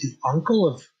Jefferson is the uncle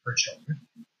of her children.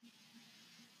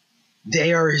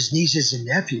 They are his nieces and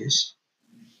nephews.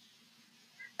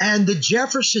 And the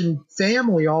Jefferson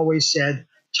family always said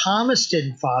Thomas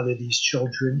didn't father these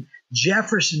children,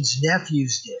 Jefferson's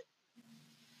nephews did.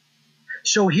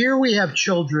 So here we have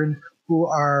children who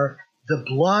are the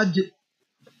blood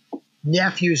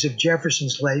nephews of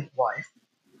Jefferson's late wife,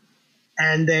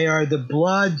 and they are the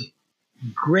blood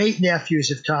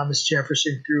great-nephews of Thomas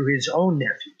Jefferson through his own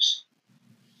nephews.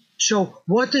 So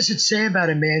what does it say about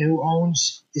a man who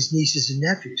owns his nieces and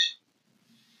nephews,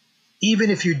 even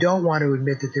if you don't want to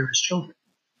admit that they're his children?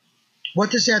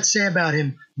 What does that say about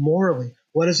him morally?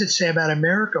 What does it say about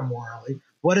America morally?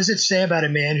 What does it say about a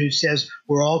man who says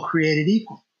we're all created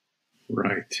equal?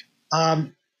 Right.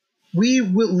 We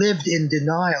lived in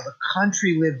denial. The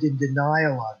country lived in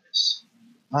denial on this.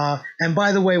 And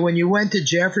by the way, when you went to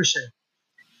Jefferson's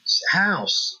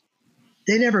house,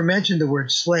 they never mentioned the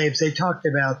word slaves. They talked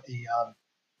about the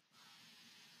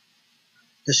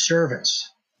servants.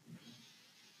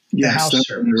 Yes, the house that's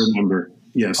servants. what I remember.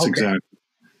 Yes, Okay. exactly.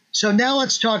 So now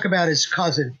let's talk about his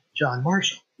cousin, John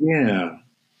Marshall. Yeah.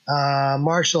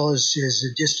 Marshall is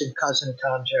a distant cousin of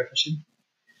Tom Jefferson.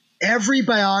 Every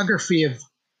biography of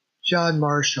John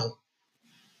Marshall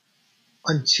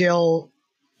until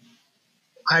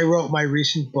I wrote my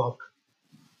recent book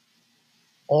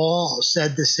all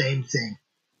said the same thing,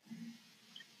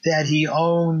 that he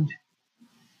owned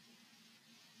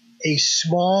a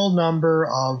small number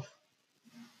of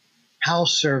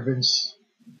house servants,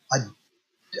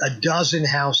 a dozen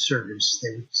house servants,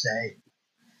 they would say,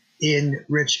 in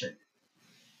Richmond,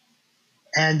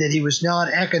 and that he was not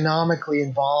economically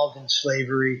involved in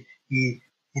slavery. He,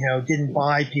 didn't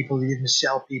buy people. He didn't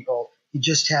sell people. He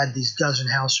just had these dozen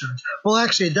house servants. Well,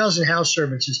 actually, a dozen house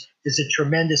servants is a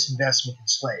tremendous investment in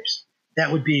slaves.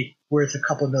 That would be worth a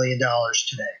couple $1 million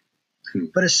today.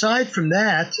 But aside from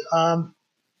that,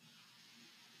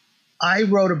 I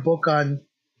wrote a book on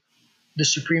the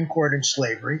Supreme Court and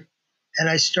slavery, and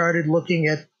I started looking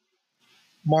at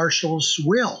Marshall's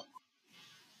will.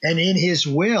 And in his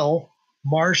will,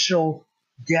 Marshall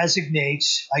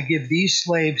designates, I give these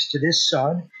slaves to this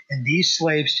son and these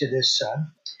slaves to this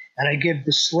son, and I give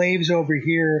the slaves over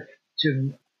here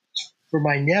for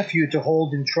my nephew to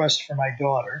hold in trust for my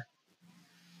daughter.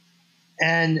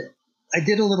 And I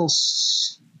did a little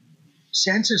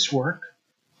census work,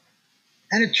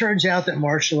 and it turns out that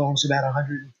Marshall owns about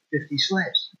 150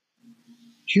 slaves.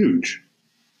 Huge.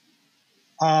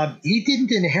 He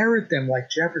didn't inherit them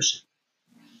like Jefferson.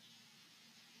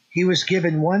 He was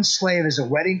given one slave as a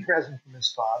wedding present from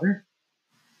his father,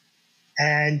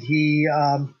 and he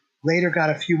later got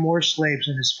a few more slaves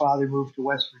when his father moved to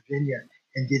West Virginia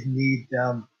and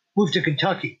moved to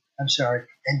Kentucky,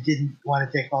 and didn't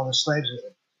want to take all the slaves with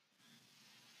him.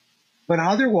 But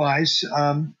otherwise,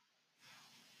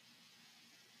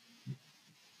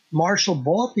 Marshall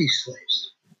bought these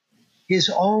slaves. His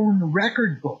own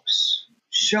record books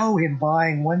show him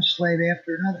buying one slave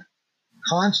after another,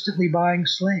 constantly buying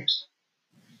slaves.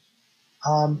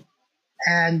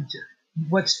 And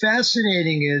what's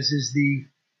fascinating is the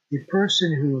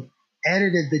person who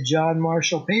edited the John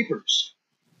Marshall papers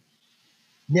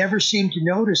never seemed to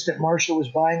notice that Marshall was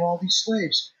buying all these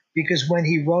slaves, because when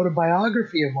he wrote a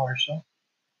biography of Marshall,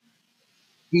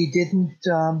 he didn't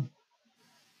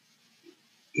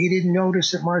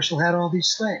notice that Marshall had all these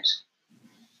slaves.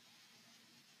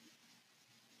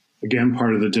 Again,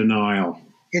 part of the denial.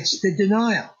 It's the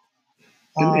denial.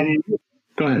 Go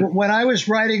ahead. When I was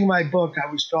writing my book, I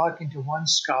was talking to one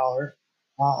scholar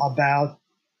about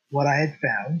what I had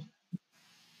found.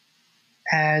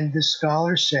 And the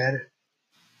scholar said,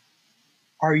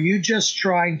 "Are you just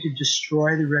trying to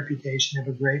destroy the reputation of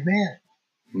a great man?"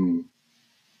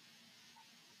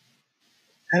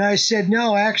 And I said,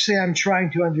 "No, actually, I'm trying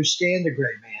to understand a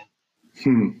great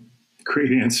man."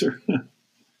 Great answer.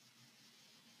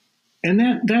 And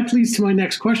that leads to my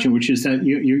next question, which is that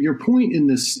your point in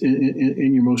this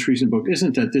in your most recent book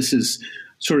isn't that this is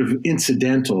sort of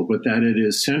incidental, but that it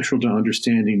is central to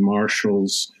understanding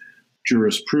Marshall's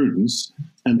jurisprudence,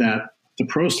 and that the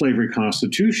pro-slavery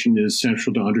Constitution is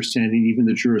central to understanding even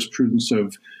the jurisprudence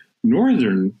of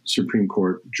Northern Supreme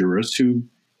Court jurists who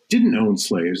didn't own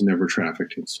slaves, never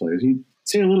trafficked in slaves. Can you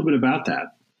say a little bit about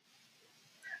that?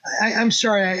 I'm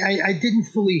sorry, I didn't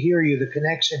fully hear you. The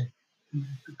connection.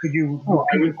 Could you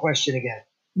repeat your question again?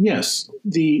 Yes.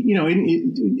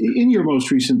 In your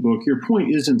most recent book, your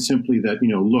point isn't simply that,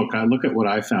 look at what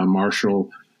I found.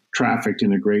 Marshall trafficked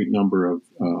in a great number of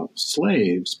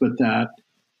slaves, but that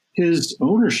his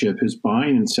ownership, his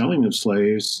buying and selling of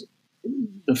slaves,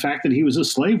 the fact that he was a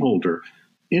slaveholder,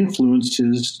 influenced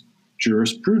his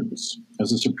jurisprudence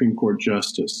as a Supreme Court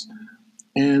justice,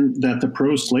 and that the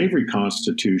pro-slavery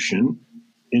Constitution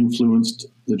influenced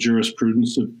the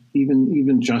jurisprudence of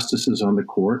even justices on the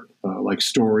court, like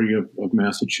Story of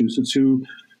Massachusetts, who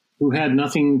had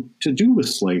nothing to do with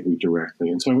slavery directly.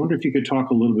 And so I wonder if you could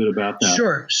talk a little bit about that.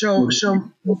 Sure. So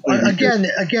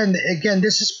again,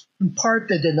 this is in part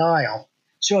the denial.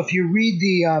 So if you read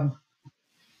the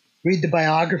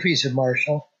biographies of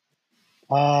Marshall,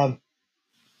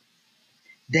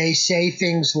 they say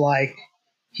things like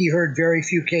he heard very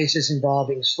few cases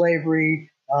involving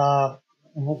slavery.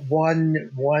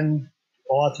 One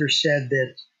author said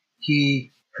that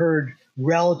he heard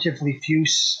relatively few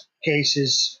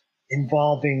cases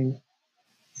involving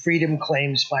freedom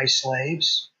claims by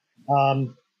slaves.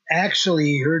 Actually,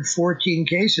 he heard 14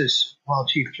 cases while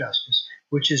Chief Justice,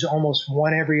 which is almost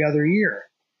one every other year.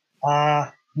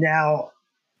 Now,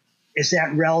 is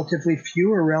that relatively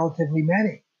few or relatively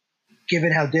many,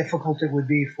 given how difficult it would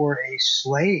be for a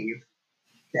slave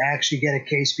to actually get a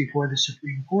case before the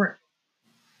Supreme Court?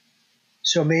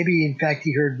 So maybe, in fact,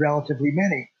 he heard relatively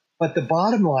many. But the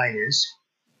bottom line is,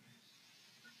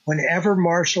 whenever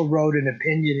Marshall wrote an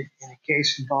opinion in a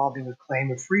case involving a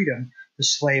claim of freedom, the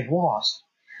slave lost.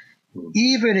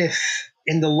 Even if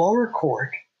in the lower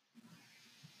court,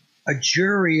 a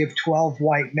jury of 12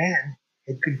 white men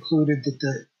had concluded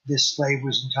that this slave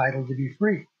was entitled to be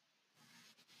free.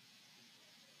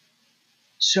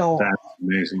 So that's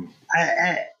amazing.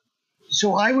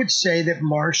 So I would say that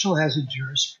Marshall has a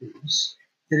jurisprudence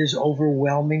that is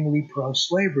overwhelmingly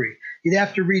pro-slavery. You'd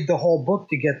have to read the whole book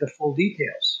to get the full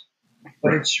details,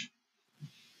 but it's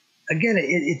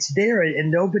there, and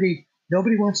nobody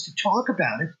wants to talk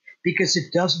about it because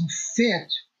it doesn't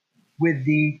fit with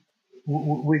the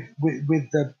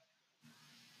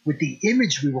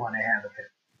image we want to have of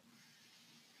it.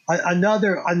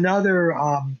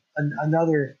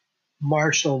 Another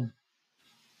Marshall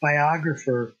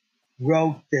biographer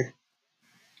wrote that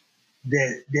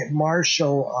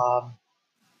Marshall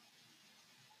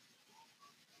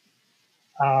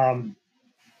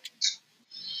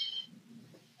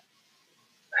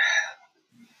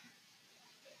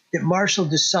that Marshall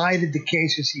decided the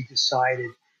cases he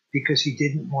decided because he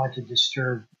didn't want to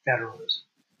disturb federalism.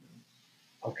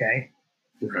 Okay,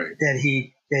 right. That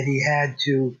he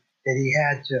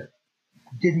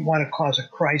didn't want to cause a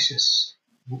crisis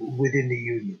within the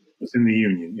Union. Within the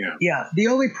Union, yeah. Yeah. The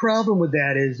only problem with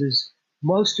that is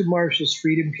most of Marshall's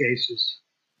freedom cases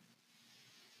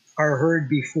are heard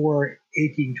before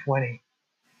 1820,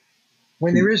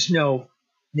 when there is no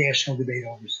national debate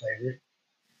over slavery.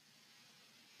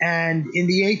 And in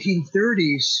the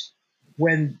 1830s,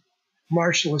 when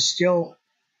Marshall is still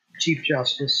Chief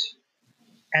Justice,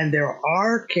 and there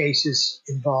are cases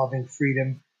involving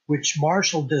freedom which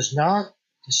Marshall does not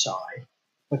decide,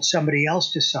 but somebody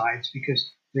else decides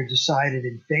because they're decided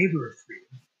in favor of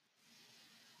freedom.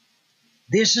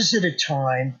 This is at a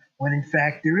time when in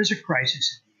fact there is a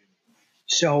crisis in the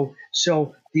Union.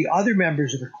 So the other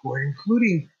members of the court,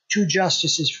 including two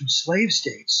justices from slave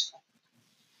states,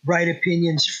 write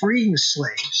opinions freeing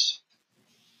slaves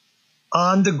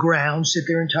on the grounds that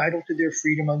they're entitled to their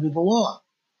freedom under the law,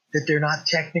 that they're not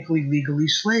technically legally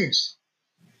slaves.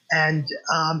 And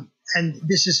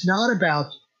this is not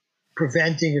about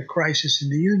preventing a crisis in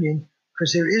the Union,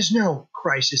 because there is no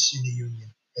crisis in the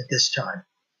Union at this time.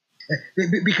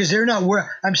 Because they're not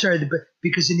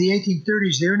because in the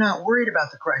 1830s, they're not worried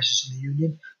about the crisis in the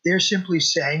Union. They're simply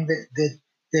saying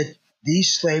that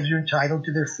these slaves are entitled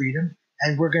to their freedom,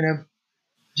 and we're going to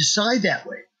decide that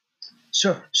way.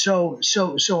 So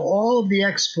all of the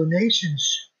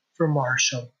explanations for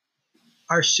Marshall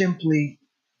are simply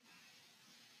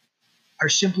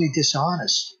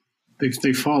dishonest.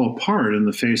 They fall apart in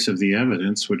the face of the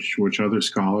evidence, which other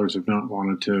scholars have not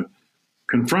wanted to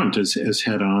confront as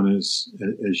head on as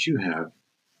you have.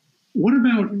 What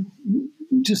about,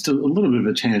 just a little bit of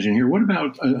a tangent here, what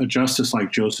about a justice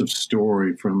like Joseph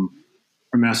Story from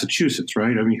Massachusetts,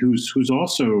 right? I mean, who's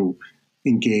also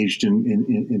engaged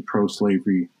in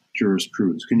pro-slavery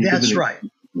jurisprudence? Can you That's right.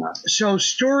 So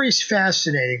Story's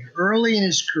fascinating. Early in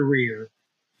his career,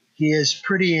 he is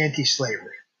pretty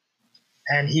anti-slavery,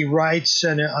 and he writes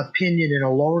an opinion in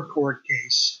a lower court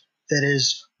case that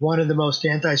is one of the most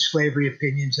anti-slavery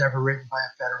opinions ever written by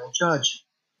a federal judge.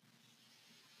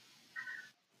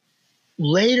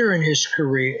 Later in his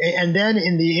career, and then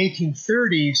in the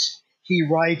 1830s, he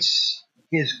writes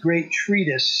his great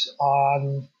treatise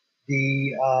on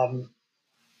the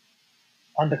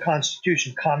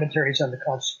Constitution, Commentaries on the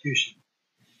Constitution.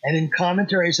 And in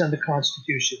Commentaries on the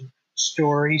Constitution,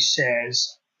 Story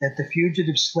says that the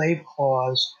Fugitive Slave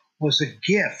Clause was a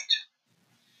gift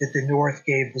that the North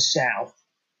gave the South.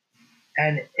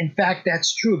 And in fact,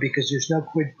 that's true, because there's no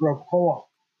quid pro quo.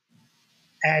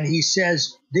 And he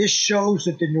says this shows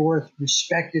that the North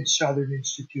respected Southern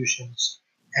institutions,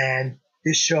 and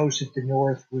this shows that the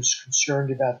North was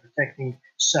concerned about protecting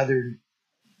Southern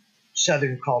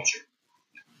culture.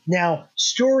 Now,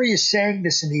 Story is saying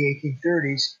this in the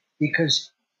 1830s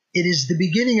because it is the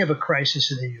beginning of a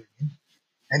crisis in the Union,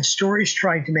 and Story's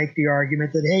trying to make the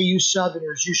argument that, hey, you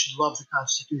Southerners, you should love the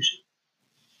Constitution.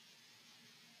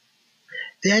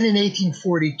 Then in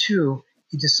 1842,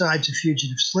 he decides a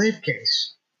fugitive slave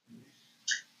case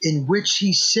in which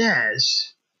he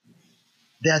says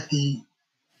that the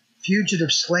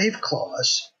Fugitive Slave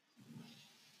Clause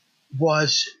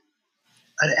was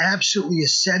an absolutely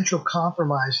essential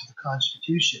compromise of the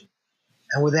Constitution.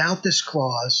 And without this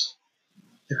clause,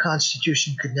 the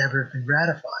Constitution could never have been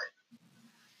ratified.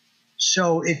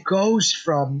 So it goes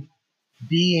from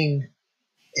being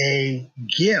a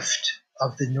gift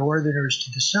of the Northerners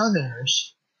to the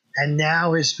Southerners, and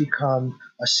now has become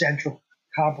a central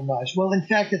compromise. Well, in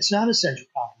fact, it's not a central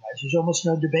compromise. There's almost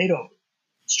no debate over it.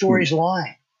 Story's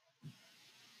lying.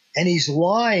 And he's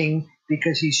lying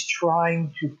because he's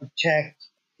trying to protect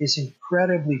his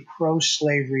incredibly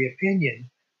pro-slavery opinion,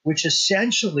 which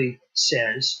essentially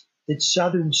says that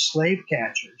Southern slave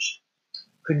catchers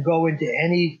could go into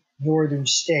any Northern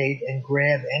state and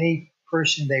grab any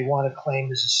person they want to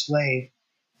claim as a slave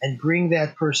and bring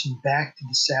that person back to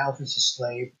the South as a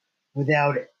slave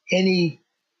without any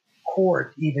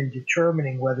court even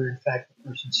determining whether, in fact, the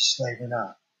person's a slave or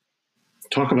not.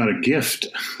 Talk about a gift.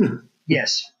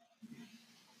 Yes.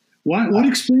 What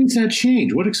explains that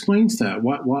change? What explains that?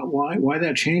 Why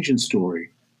that change in Story,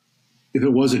 if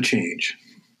it was a change?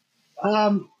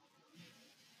 I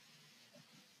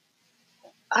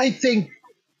think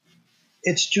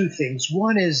it's two things.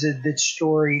 One is that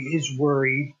Story is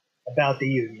worried about the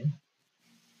Union,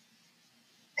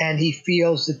 and he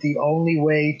feels that the only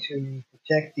way to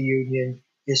protect the Union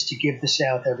is to give the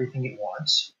South everything it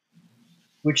wants,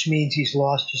 which means he's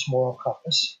lost his moral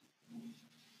compass.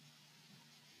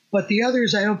 But the other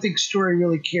is, I don't think Story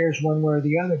really cares one way or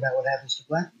the other about what happens to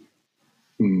black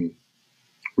people.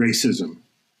 Racism.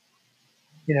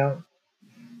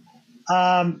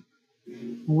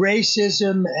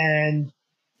 Racism and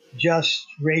just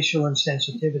racial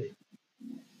insensitivity.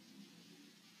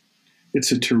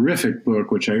 It's a terrific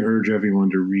book, which I urge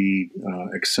everyone to read,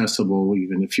 accessible,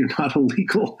 even if you're not a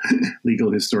legal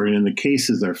historian. And the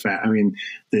cases are I mean,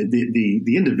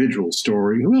 the individual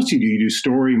Story. Who else do you do? You do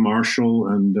Story, Marshall,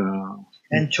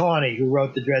 and Tawney, who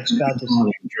wrote the Dred Scott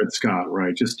decision. Dred Scott,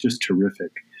 right? Just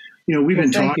terrific. We've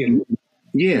been talking.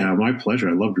 Yeah, my pleasure.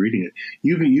 I loved reading it.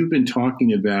 You've been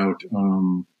talking about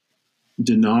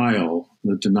denial,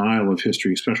 the denial of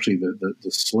history, especially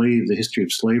the history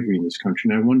of slavery in this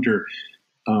country. And I wonder,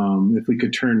 If we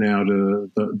could turn now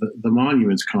to the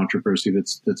monuments controversy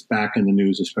that's back in the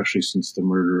news, especially since the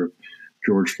murder of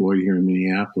George Floyd here in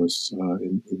Minneapolis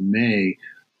in May.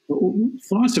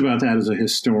 Thoughts about that as a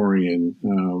historian? I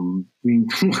mean,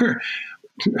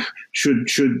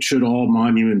 should all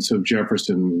monuments of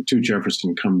Jefferson to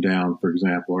Jefferson come down, for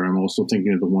example? Or I'm also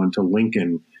thinking of the one to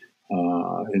Lincoln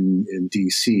in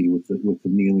D.C. with the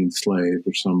kneeling slave,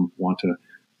 which some want to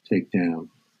take down.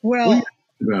 Well,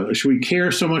 should we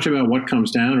care so much about what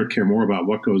comes down, or care more about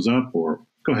what goes up? Or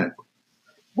go ahead.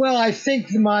 Well, I think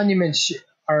the monuments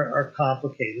are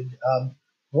complicated.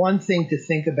 One thing to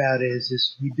think about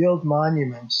is we build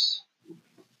monuments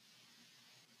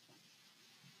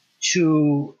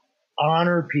to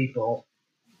honor people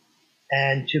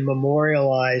and to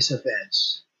memorialize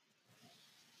events.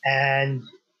 And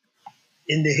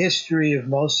in the history of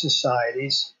most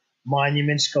societies,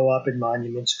 monuments go up and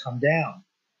monuments come down.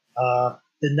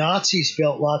 The Nazis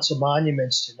built lots of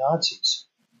monuments to Nazis.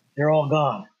 They're all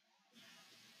gone,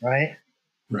 right?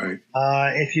 Right.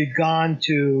 If you'd gone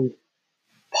to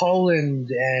Poland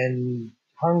and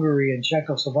Hungary and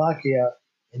Czechoslovakia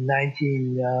in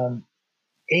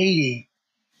 1980,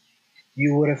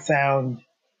 you would have found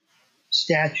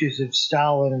statues of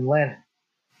Stalin and Lenin.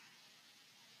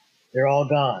 They're all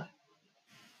gone.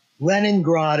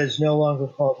 Leningrad is no longer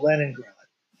called Leningrad,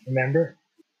 remember?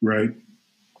 Right.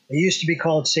 It used to be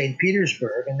called St.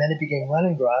 Petersburg, and then it became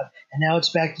Leningrad, and now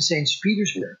it's back to St.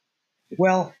 Petersburg.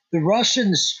 Well, the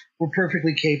Russians were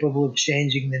perfectly capable of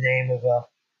changing the name of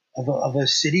a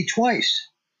city twice,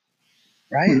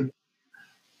 right?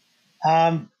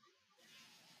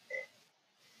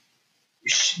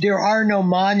 There are no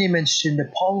monuments to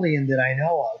Napoleon that I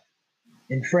know of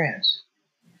in France.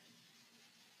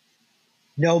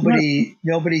 Nobody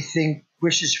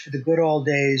wishes for the good old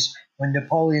days when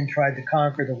Napoleon tried to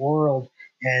conquer the world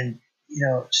and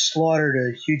slaughtered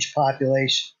a huge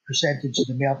percentage of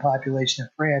the male population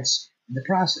of France in the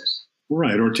process.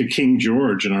 Right, or to King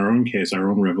George in our own case, our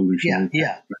own revolution.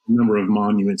 Yeah. A number of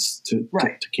monuments to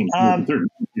King George III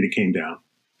that came down.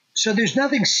 So there's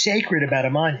nothing sacred about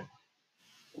a monument.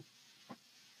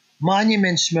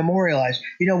 Monuments memorialize.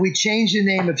 We change the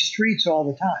name of streets all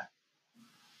the time.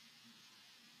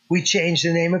 We change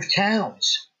the name of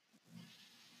towns.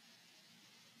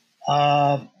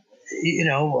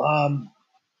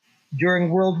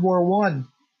 During World War I,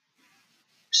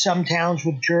 some towns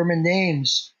with German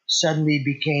names suddenly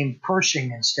became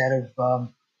Pershing instead of,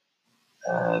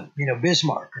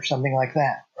 Bismarck or something like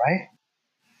that, right?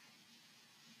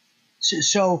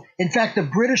 So, in fact, the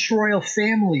British royal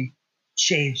family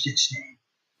changed its name.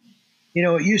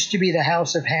 It used to be the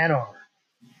House of Hanover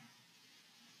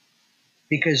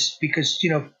because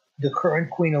the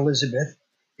current Queen Elizabeth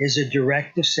is a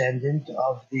direct descendant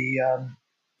of the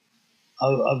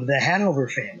Hanover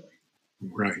family.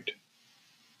 Right.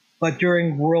 But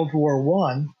during World War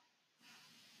I,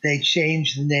 they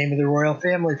changed the name of the royal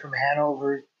family from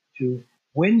Hanover to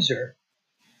Windsor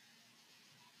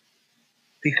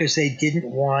because they didn't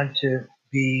want to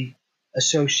be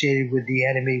associated with the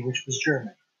enemy, which was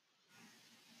Germany.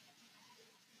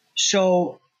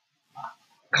 So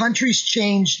countries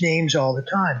change names all the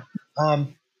time.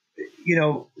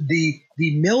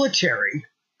 The military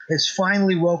has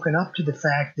finally woken up to the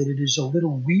fact that it is a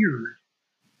little weird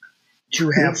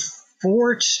to have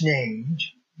forts named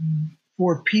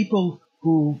for people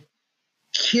who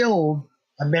killed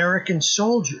American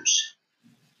soldiers,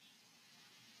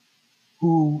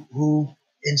 who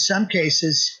in some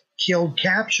cases killed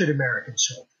captured American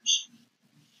soldiers.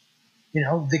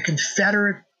 The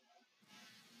Confederate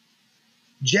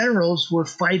generals were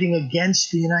fighting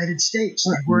against the United States.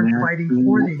 They weren't fighting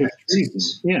for the United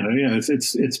States. Yeah.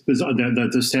 It's bizarre that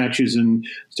the statues in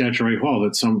Statuary Hall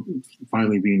that some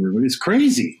finally being removed. It's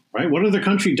crazy, right? What other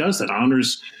country does that?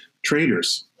 Honors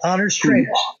traitors. Yeah.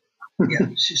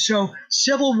 So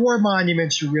Civil War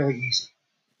monuments are really easy.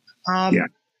 I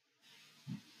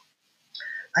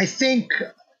think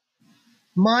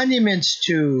monuments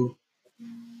to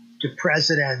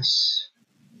presidents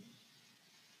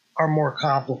are more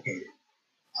complicated.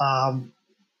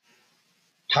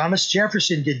 Thomas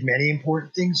Jefferson did many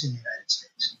important things in the United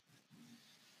States.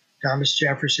 Thomas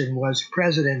Jefferson was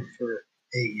president for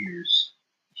 8 years.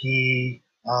 He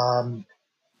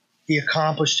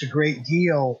accomplished a great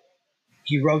deal.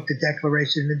 He wrote the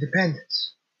Declaration of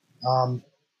Independence.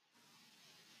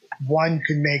 One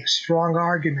can make strong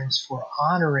arguments for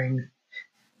honoring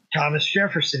Thomas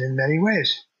Jefferson in many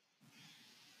ways.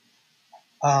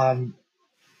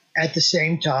 At the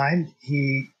same time,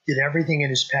 he did everything in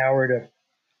his power to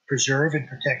preserve and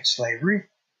protect slavery.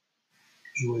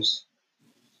 He was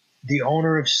the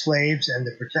owner of slaves and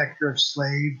the protector of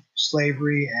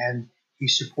slavery, and he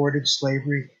supported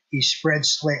slavery. He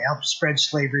helped spread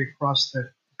slavery across the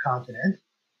continent.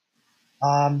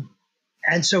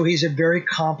 And so he's a very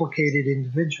complicated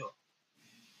individual.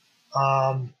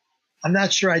 I'm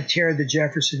not sure I'd tear the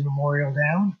Jefferson Memorial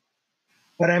down,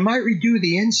 but I might redo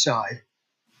the inside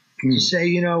to say,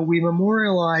 we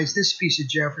memorialize this piece of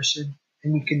Jefferson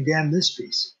and we condemn this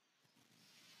piece.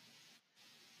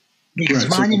 Because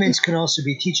monuments can also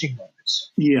be teaching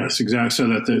moments. Yes, exactly. So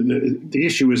that the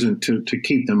issue isn't to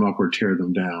keep them up or tear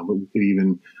them down, but we could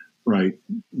even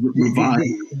revive.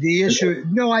 The issue,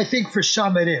 no, I think for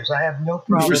some it is. I have no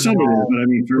problem for some it is, but I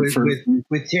mean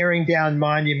with tearing down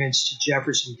monuments to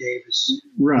Jefferson Davis,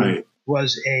 right, who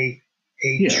was a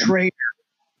traitor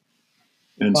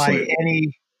and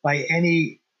by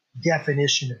any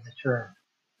definition of the term.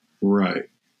 Right.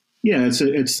 Yeah,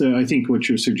 it's I think what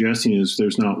you're suggesting is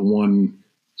there's not one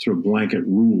sort of blanket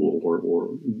rule, or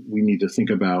we need to think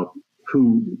about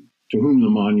to whom the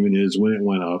monument is, when it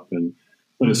went up,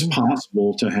 but it's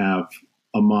possible to have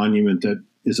a monument that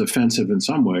is offensive in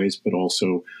some ways, but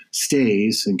also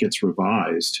stays and gets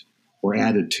revised or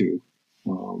added to,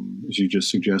 as you just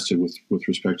suggested with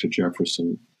respect to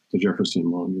Jefferson, the Jefferson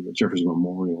Monument, Jefferson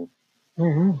Memorial.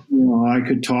 I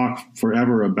could talk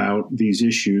forever about these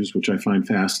issues, which I find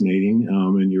fascinating,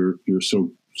 and you're so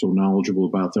knowledgeable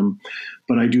about them.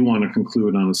 But I do want to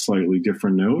conclude on a slightly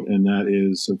different note, and that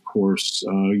is, of course,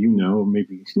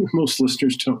 maybe most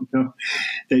listeners don't know,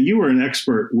 that you were an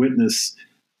expert witness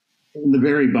in the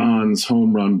Barry Bonds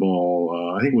home run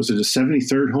ball. I think, was it a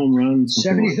 73rd home run?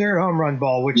 73rd home run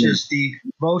ball, which is the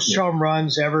most home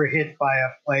runs ever hit by a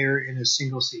player in a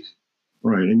single season.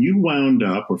 Right. And you wound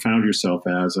up or found yourself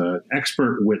as an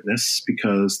expert witness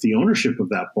because the ownership of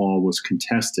that ball was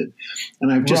contested.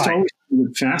 And I've just always found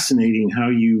it fascinating how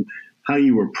you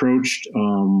approached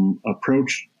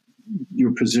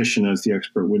your position as the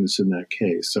expert witness in that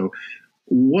case. So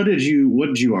what did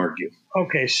you argue?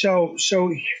 Okay, so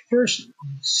first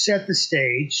set the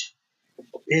stage.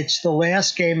 It's the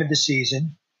last game of the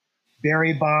season.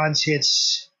 Barry Bonds he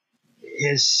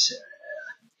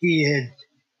had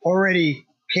already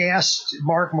passed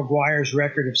Mark McGwire's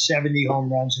record of 70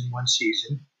 home runs in one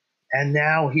season. And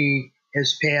now he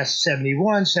has passed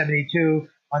 71, 72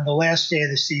 on the last day of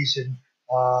the season.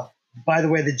 By the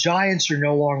way, the Giants are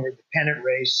no longer in the pennant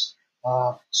race.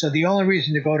 So the only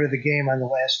reason to go to the game on the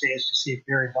last day is to see if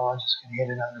Barry Bonds is going to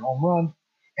hit another home run.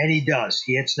 And he does.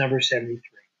 He hits number 73.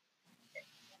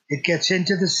 It gets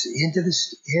into the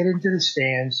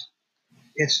stands.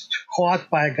 It's caught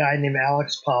by a guy named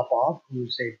Alex Popov,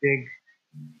 who's a big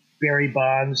Barry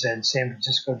Bonds and San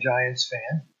Francisco Giants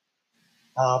fan.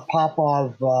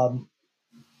 Popov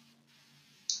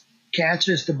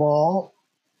catches the ball,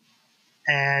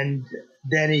 and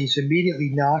then he's immediately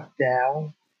knocked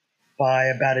down by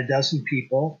about a dozen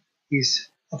people. He's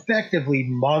effectively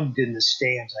mugged in the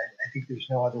stands. I think there's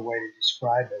no other way to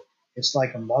describe it. It's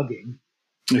like a mugging.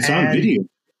 It's on video.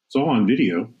 It's all on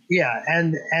video. Yeah,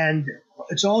 and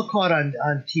it's all caught on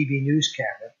TV news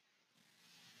camera.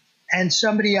 And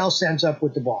somebody else ends up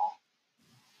with the ball.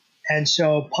 And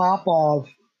so Popov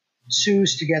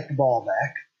sues to get the ball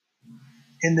back.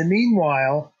 In the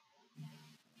meanwhile,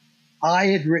 I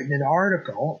had written an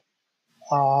article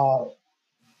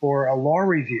for a law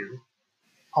review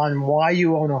on why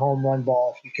you own a home run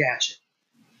ball if you catch it.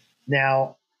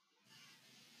 Now,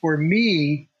 for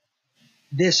me,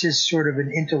 this is sort of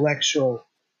an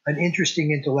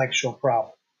interesting intellectual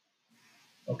problem.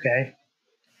 Okay?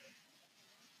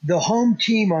 The home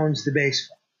team owns the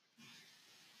baseball.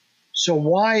 So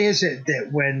why is it that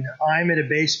when I'm at a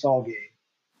baseball game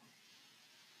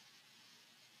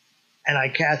and I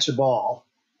catch a ball,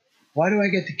 why do I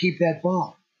get to keep that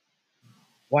ball?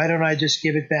 Why don't I just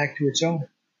give it back to its owner?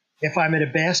 If I'm at a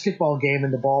basketball game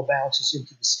and the ball bounces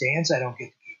into the stands, I don't get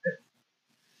to keep it.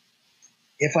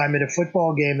 If I'm at a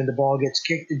football game and the ball gets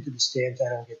kicked into the stands, I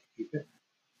don't get to keep it.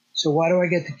 So why do I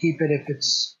get to keep it if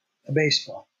it's a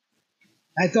baseball?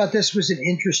 I thought this was an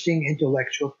interesting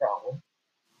intellectual problem.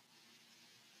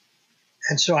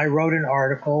 And so I wrote an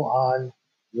article on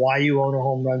why you own a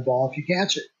home run ball if you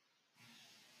catch it.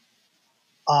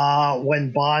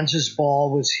 When Bonds'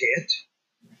 ball was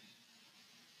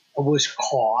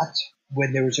caught,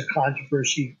 when there was a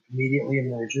controversy immediately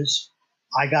emerges,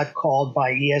 I got called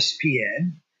by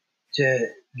ESPN to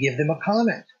give them a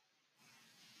comment.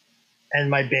 And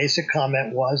my basic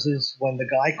comment is when the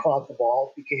guy caught the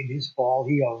ball, it became his ball,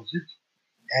 he owns it.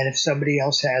 And if somebody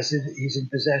else has it, he's in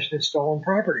possession of stolen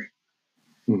property.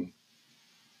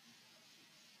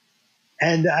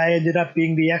 And I ended up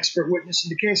being the expert witness in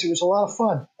the case. It was a lot of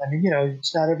fun. I mean,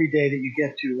 it's not every day that you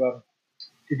get to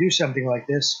do something like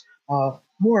this.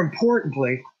 More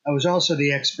importantly, I was also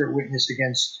the expert witness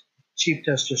against Chief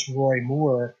Justice Roy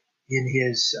Moore in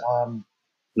his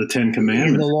the Ten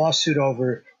Commandments, in the lawsuit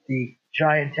over the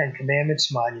giant Ten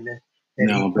Commandments monument that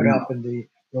he put up in the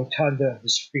rotunda of the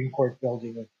Supreme Court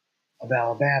building of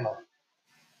Alabama.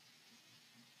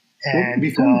 And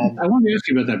I want to ask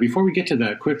you about that. Before we get to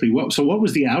that quickly, what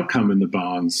was the outcome in the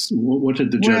bonds? What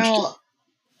did the judge do?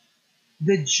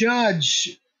 The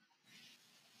judge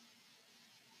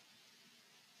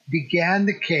began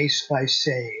the case by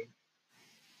saying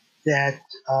that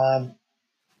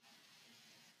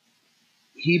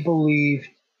he believed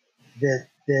that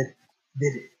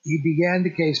he began the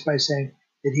case by saying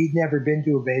that he'd never been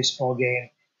to a baseball game,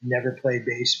 never played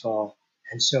baseball,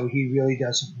 and so he really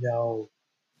doesn't know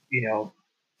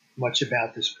much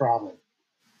about this problem.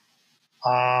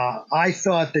 I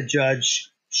thought the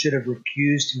judge should have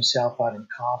recused himself on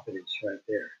incompetence right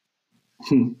there.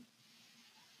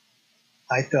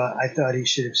 I thought he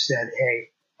should have said, "Hey,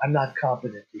 I'm not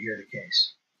competent to hear the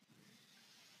case."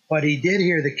 But he did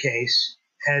hear the case,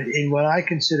 and in what I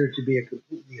consider to be a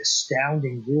completely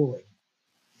astounding ruling,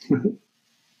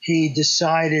 he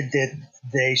decided that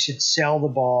they should sell the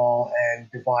ball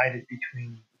and divide it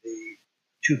between the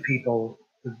two people,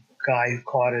 the guy who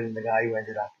caught it and the guy who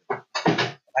ended up with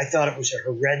it. I thought it was a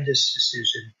horrendous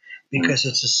decision because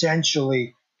it's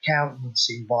essentially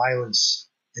countenancing violence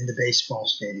in the baseball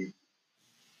stadium.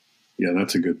 Yeah,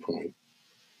 that's a good point.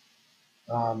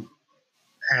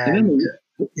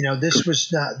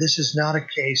 This is not a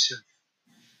case of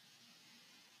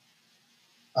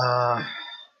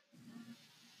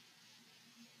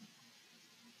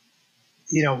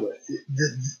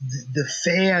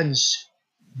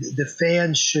the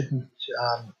fans shouldn't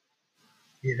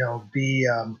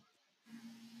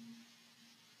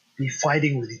be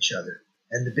fighting with each other,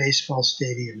 and the baseball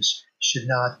stadiums should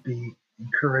not be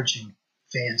encouraging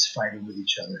fans fighting with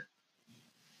each other.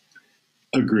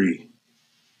 Agree.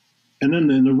 And then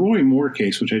in the Roy Moore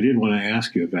case, which I did want to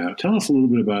ask you about, tell us a little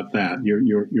bit about that,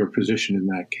 your position in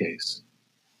that case.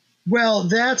 Well,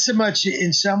 that's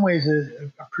in some ways,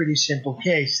 a pretty simple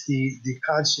case. The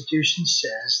Constitution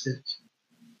says that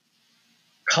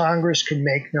Congress can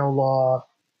make no law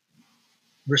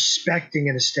respecting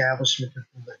an establishment of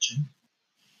religion.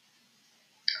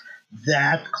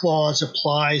 That clause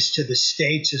applies to the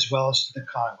states as well as to the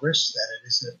Congress.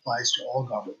 It applies to all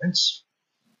governments.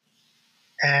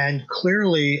 And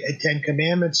clearly, a Ten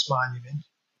Commandments monument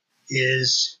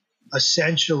is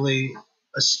essentially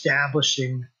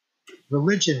establishing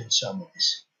religion in some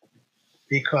ways,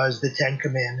 because the Ten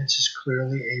Commandments is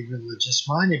clearly a religious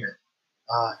monument.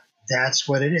 That's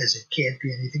what it is. It can't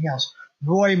be anything else.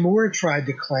 Roy Moore tried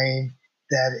to claim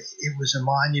that it was a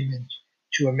monument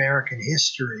to American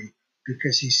history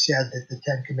because he said that the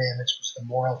Ten Commandments was the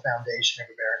moral foundation of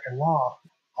American law.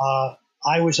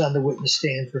 I was on the witness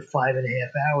stand for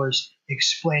 5.5 hours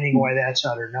explaining why that's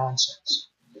utter nonsense.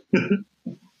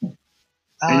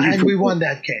 And we won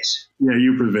that case. Yeah,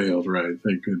 you prevailed, right?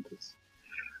 Thank goodness.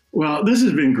 Well, this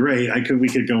has been great. We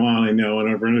could go on, I know, and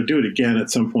we're going to do it again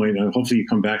at some point. Hopefully you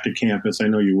come back to campus. I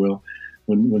know you will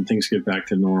when things get back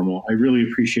to normal. I really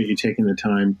appreciate you taking the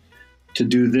time to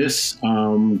do this.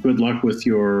 Good luck with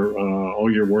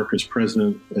all your work as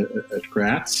president at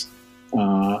Gratz.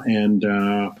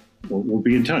 We'll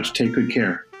be in touch. Take good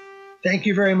care. Thank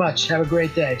you very much. Have a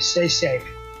great day. Stay safe.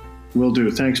 Will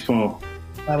do. Thanks, Paul.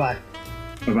 Bye-bye.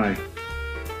 Bye-bye.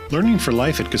 Learning for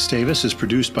Life at Gustavus is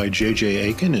produced by J.J.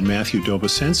 Aiken and Matthew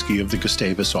Dobosensky of the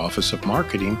Gustavus Office of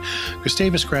Marketing,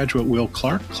 Gustavus graduate Will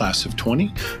Clark, class of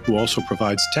 20, who also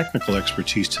provides technical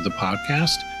expertise to the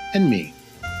podcast, and me.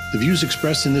 The views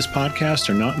expressed in this podcast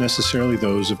are not necessarily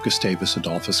those of Gustavus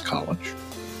Adolphus College.